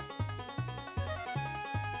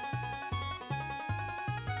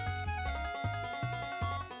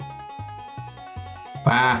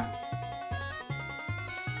 Ah.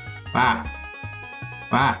 Ah.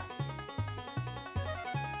 Ah.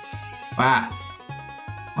 Ah.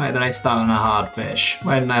 Why did I start on a hard fish?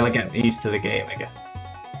 Why didn't I get used to the game again?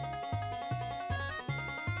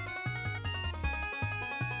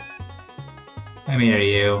 Come here,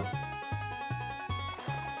 you.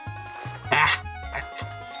 Ah!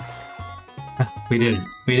 We did it.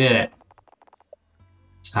 We did it.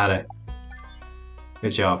 Just had it.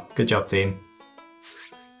 Good job. Good job, team.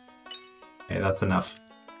 Okay, that's enough.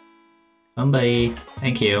 Somebody.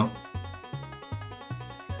 Thank you.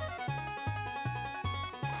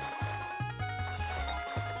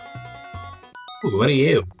 Ooh, what are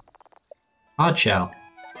you? Hard shell.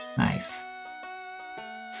 Nice.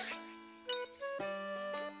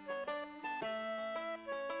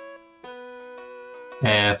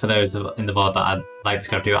 For those in the VOD that I'd like to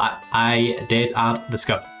scuff to, I did add the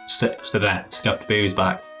scuffed booze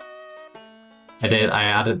back. I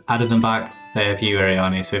added them back for you,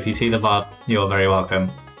 Ariani, so if you see the VOD, you're very welcome.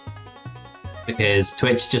 Because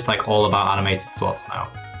Twitch is just like all about animated slots now.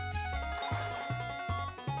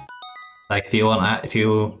 Like if you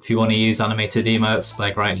want to use animated emotes,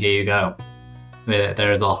 like right here you go.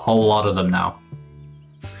 There's a whole lot of them now.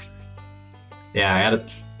 Yeah, I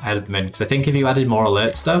added them in because I think if you added more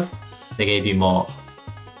alert stuff, they gave you more.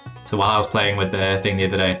 So while I was playing with the thing the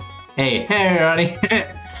other day, hey Ronnie,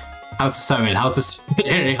 how to summon,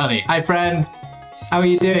 hey honey, hi friend, how are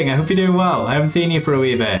you doing? I hope you're doing well. I haven't seen you for a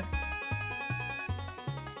wee bit.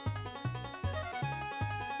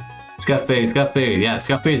 Scuff boo, yeah,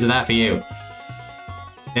 scuff boos are there for you.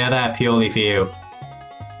 They're there purely for you.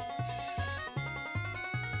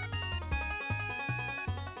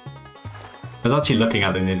 I was actually looking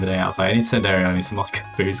at them the other day. I was like, I need to send Ariani some more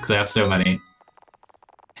scuff boos because I have so many.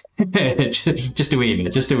 just a wee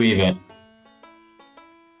bit.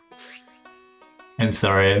 I'm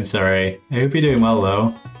sorry. I hope you're doing well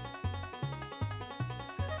though.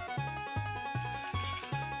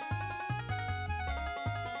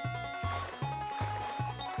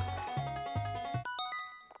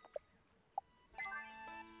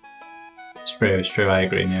 It's true, I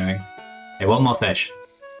agree, Newing. Hey, one more fish.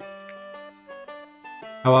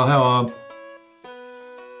 Hello.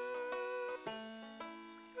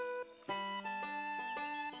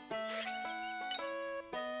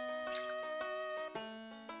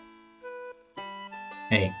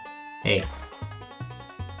 Hey.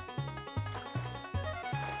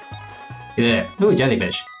 Yeah. Ooh,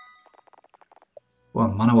 jellyfish.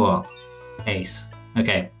 One, mana wall. Ace.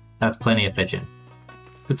 Okay, that's plenty of fishing.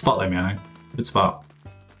 Good spot there, Meowing. Good spot.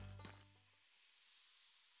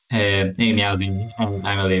 Hey, Meowsing,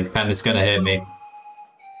 I'm a leave. Kinda's gonna hurt me.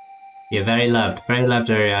 You're very loved,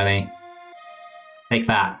 Ariani. Take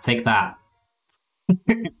that.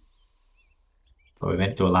 Oh, we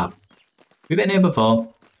went to a lab. We've been here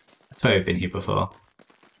before. I swear we've been here before.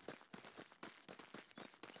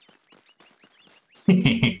 Oh, 1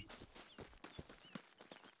 minute.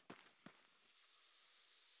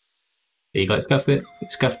 You got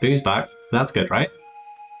Scuffed Booze back. That's good, right?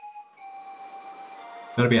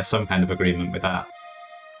 Gotta be some kind of agreement with that.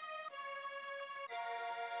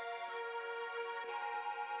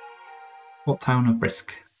 What town of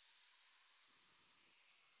Brisk?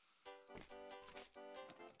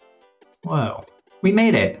 Whoa. We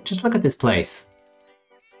made it! Just look at this place.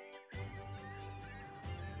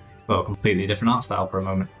 Well, completely different art style for a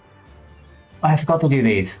moment. Oh, I forgot to do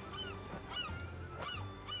these.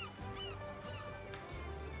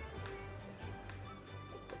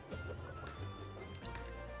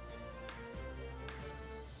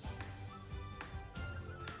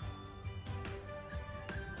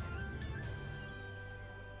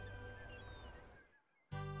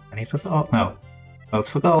 Any for gold? No. Votes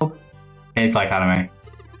for gold. It's like anime.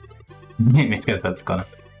 It's good, that's gonna.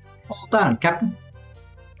 Well done, Captain.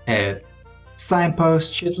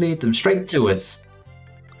 Signpost should lead them straight to us.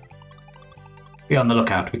 Be on the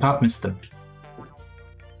lookout, we can't miss them.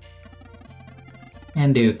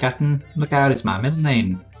 And do, Captain. Lookout is my middle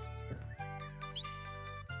name.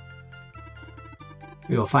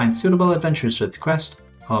 We will find suitable adventures for this quest.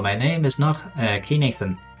 Oh, my name is not Key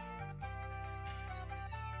Nathan.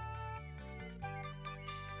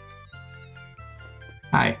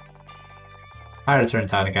 Hi. Pirates are in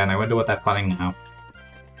town again. I wonder what they're planning now.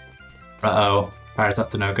 Uh-oh. Pirates up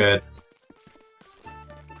to no good.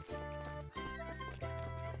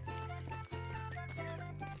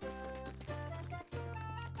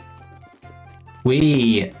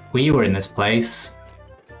 We were in this place.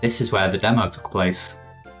 This is where the demo took place.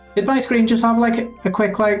 Did my screen just have like a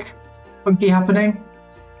quick like funky happening?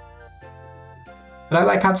 Did I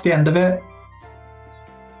like catch the end of it?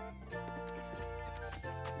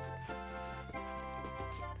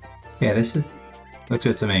 Yeah, this is looks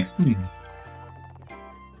good to me.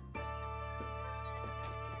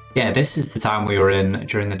 Yeah, this is the time we were in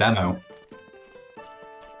during the demo.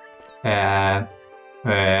 I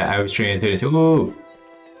was trying to do this. Ooh!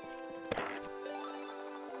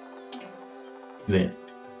 There.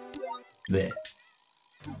 There.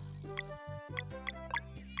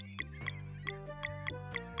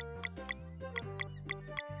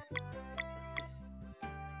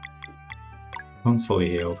 I'm fully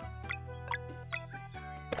healed.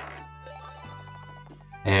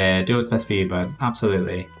 Do it best for you, bud.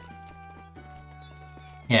 Absolutely.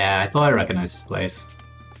 Yeah, I thought I recognized this place.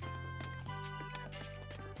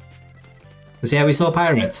 Because yeah, we saw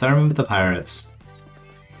pirates. I remember the pirates.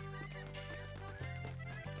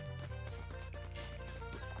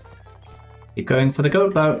 Keep going for the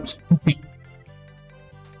goat boat.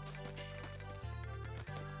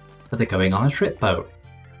 But they're going on a trip boat.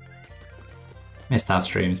 Missed half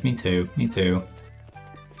streams. Me too. Me too.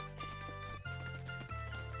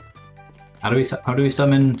 How do we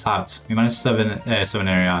summon tabs? We managed to summon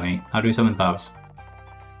Ariani. How do we summon tabs?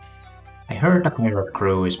 I heard the pirate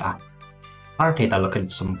crew is back. I'll take a look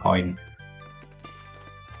at some point.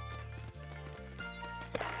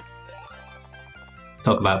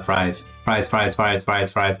 Talk about fries. Fries, fries, fries,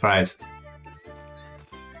 fries, fries, fries.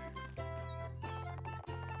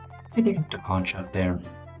 Maybe get the pawn shop there.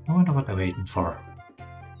 I wonder what they're waiting for.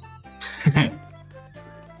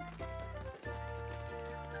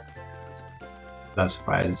 That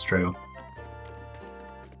surprise is true.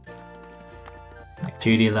 Like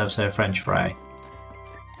 2D loves her French fry.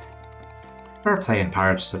 We're playing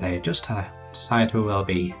pirates today, just to decide who will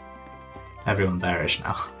be. Everyone's Irish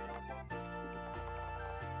now.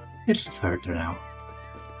 A little further now.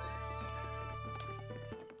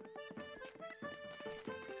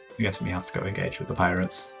 I guess we have to go engage with the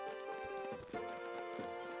pirates.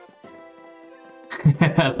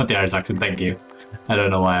 I love the Irish accent, thank you. I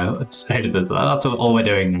don't know why I decided that. That's all we're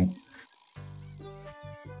doing now.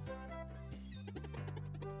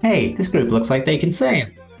 Hey, this group looks like they can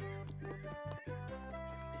sing.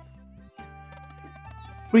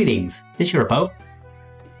 Greetings, this your boat?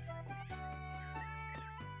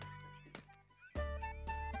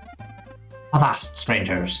 Avast,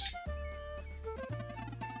 strangers.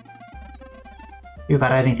 You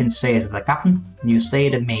got anything to say to the captain? You say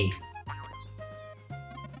to me.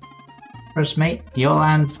 First mate,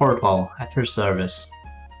 Yolan Fortball, at your service.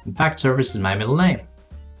 In fact, service is my middle name.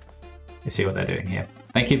 I see what they're doing here.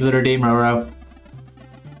 Thank you for the redeem, Roro.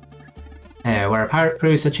 We're a pirate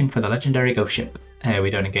crew searching for the legendary ghost ship. We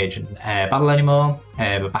don't engage in battle anymore,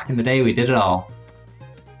 but back in the day we did it all.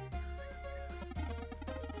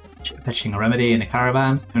 Fetching a remedy in a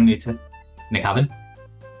caravan. We need to... in a cabin.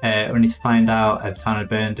 We need to find out if the town had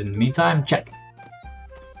burned in the meantime. Check.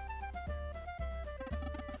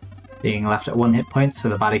 Being left at 1 hit point so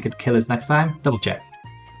the baddie could kill us next time. Double check.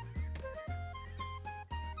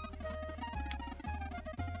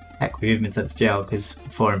 we've even been sent to jail because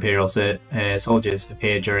 4 Imperial soldiers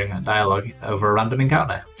appeared during a dialogue over a random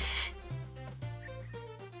encounter.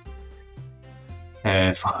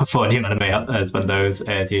 4 new anime husbandos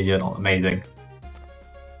to your journal. Amazing.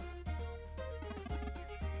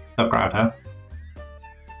 Top crowd, huh?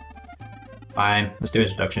 Fine, let's do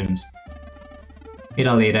introductions. Meet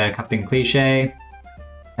our leader, Captain Cliche,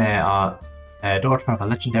 our daughter of a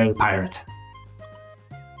legendary pirate.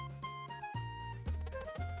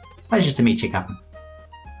 Pleasure to meet you, Captain.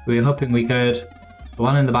 We were hoping we could. The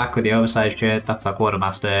one in the back with the oversized shirt, that's our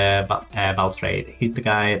quartermaster, Balstrade. He's the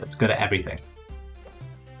guy that's good at everything.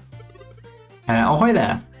 Ahoy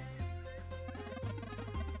there!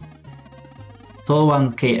 Tall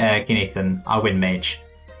one, Nathan, our wind mage.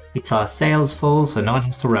 Keeps our sails full so no one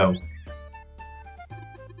has to row.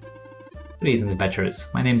 Good evening, adventurers.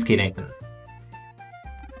 My name's Nathan.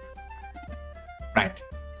 Right.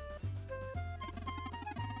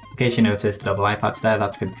 In case you noticed the double eye patch there,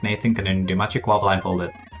 that's good. Nathan can only do magic while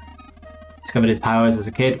blindfolded. Discovered his powers as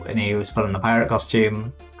a kid when he was put on a pirate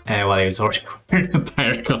costume, while he was already wearing a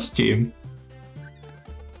pirate costume.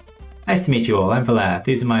 Nice to meet you all, I'm Valaire.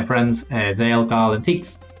 These are my friends, Zale, Garl, and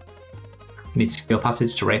Teeks. We need to secure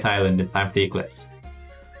passage to Wraith Island in time for the eclipse.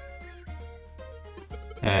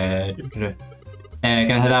 Gonna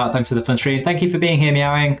head out, thanks for the fun stream. Thank you for being here,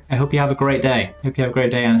 Meowing. I hope you have a great day.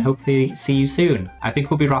 And hopefully see you soon. I think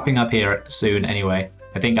we'll be wrapping up here soon anyway.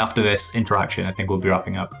 I think after this interaction, I think we'll be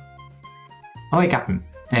wrapping up. Oh, hey, Captain.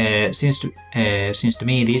 Seems to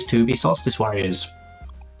me these two be solstice warriors.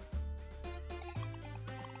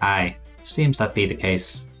 Aye, seems that be the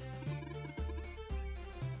case.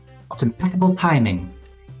 What impeccable timing.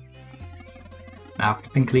 Now,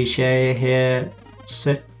 Captain Cliche here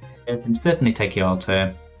can certainly take you all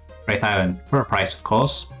to Wraith Island, for a price, of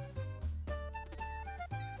course.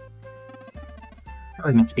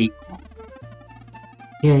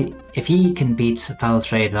 Yeah, if ye can beat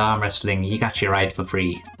Balstrade arm wrestling, you got your ride for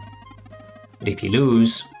free. But if you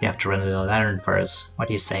lose, you have to run a little errand for us. What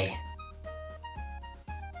do you say?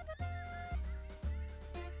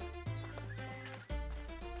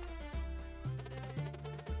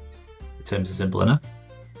 Terms are simple enough.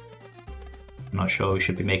 I'm not sure we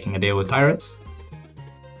should be making a deal with pirates.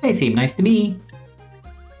 They seem nice to me.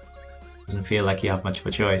 Doesn't feel like you have much of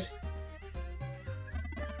a choice.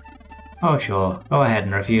 Oh sure, go ahead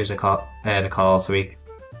and refuse the call so we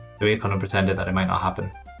couldn't pretend that it might not happen.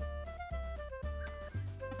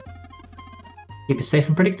 Keep it safe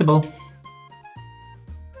and predictable.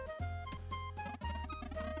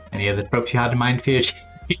 Any other tropes you had in mind for your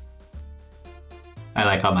I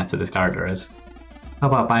like how meta this character is. How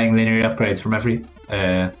about buying linear upgrades from every...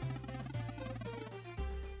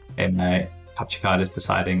 capture card is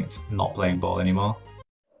deciding it's not playing ball anymore.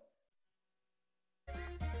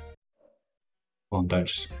 Well, don't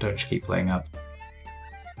just keep playing up.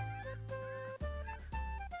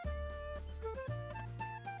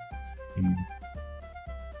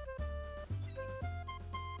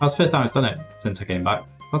 That's the first time I've done it since I came back.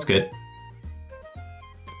 That's good.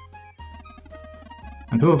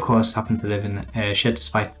 And who, of course, happened to live in a shed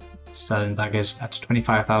despite selling daggers at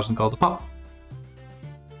 25,000 gold a pop.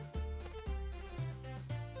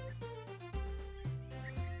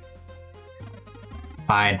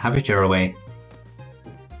 Fine, have it your way.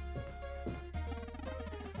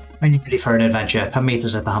 When you're ready for an adventure, come meet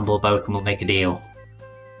us at the Humble Boat and we'll make a deal.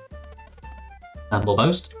 The Humble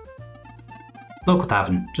Boat? Local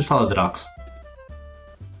tavern, just follow the docks.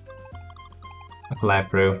 Look alive,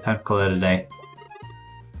 crew, time to call it a day.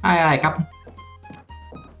 Aye, aye, Captain.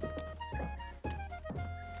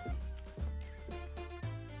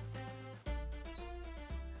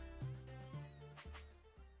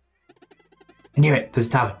 I knew it, there's a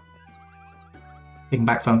tavern. Kicking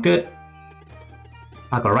back sound good.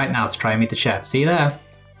 I'll go right now to try and meet the chef. See you there.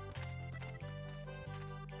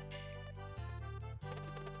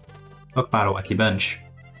 Talk about a wacky bunch.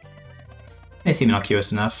 They seem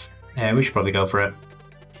innocuous enough. We should probably go for it.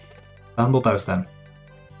 The Humble Boast then.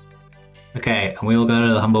 Okay, and we'll go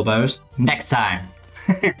to the Humble Boast next time.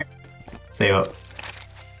 Save up.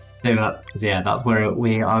 Save up, because yeah, that's where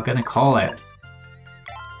we are going to call it.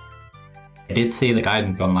 I did see the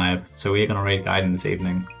Gaiden gone live, so we're going to raid Gaiden this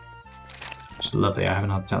evening. Which is lovely, I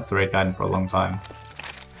haven't had a chance to raid Gaiden for a long time.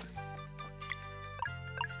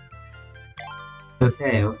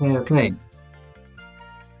 Okay.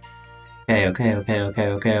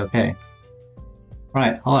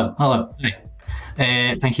 Right, hello.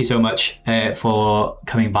 Hey. Thank you so much for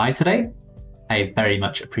coming by today. I very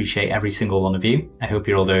much appreciate every single one of you. I hope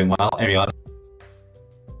you're all doing well. Ariana.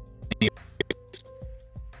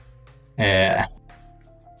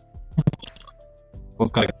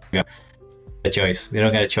 gotta go. A choice. We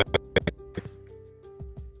don't get a choice.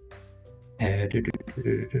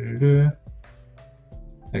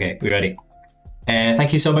 Okay, we're ready.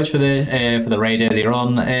 Thank you so much for the raid earlier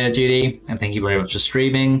on, Judy, and thank you very much for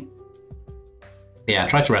streaming. Yeah, I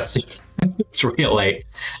tried to rest. It's real late.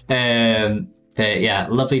 But yeah,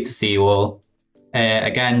 lovely to see you all.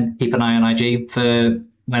 Again, keep an eye on IG for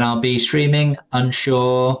when I'll be streaming.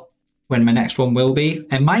 Unsure when my next one will be.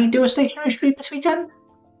 I might do a stationary stream this weekend.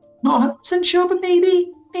 Not 100% sure, but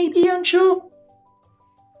maybe unsure.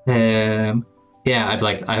 Yeah,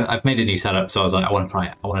 I've made a new setup, so I was like, I want to try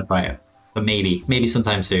it. But maybe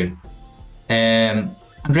sometime soon.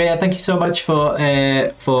 Andrea, thank you so much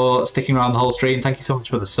for sticking around the whole stream. Thank you so much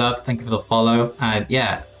for the sub. Thank you for the follow. And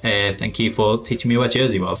yeah, thank you for teaching me where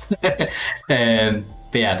Jersey was. But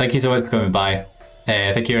yeah, thank you so much for coming by.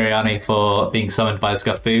 Thank you, Ariane, for being summoned by the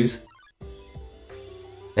Scuff Boos.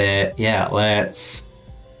 Yeah, let's...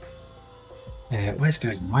 where's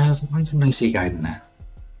Gaiden? Why didn't I see Gaiden there?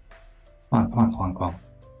 Come on.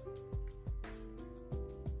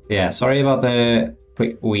 Yeah, sorry about the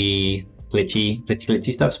quick wee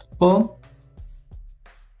glitchy stuff before.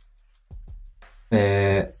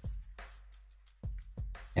 Yeah,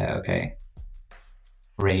 okay.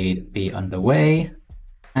 Raid be underway.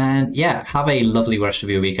 And yeah, have a lovely rest of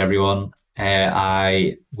your week, everyone.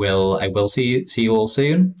 I will see you all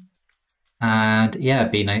soon. And yeah,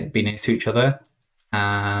 be nice to each other.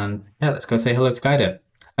 And yeah, let's go say hello to Gaiden.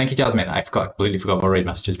 Thank you, Jasmine. I completely forgot about raid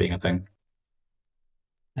messages being a thing.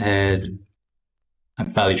 I'm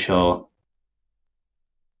fairly sure.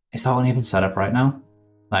 Is that one even set up right now?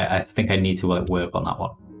 I think I need to work on that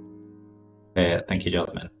one. Thank you,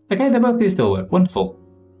 Jasmine. Okay, they both do still work. Wonderful.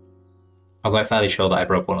 I'm fairly sure that I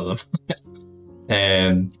broke one of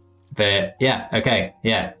them. But yeah, okay,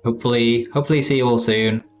 yeah. Hopefully see you all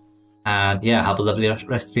soon. And yeah, have a lovely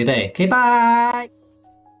rest of your day. Okay, bye!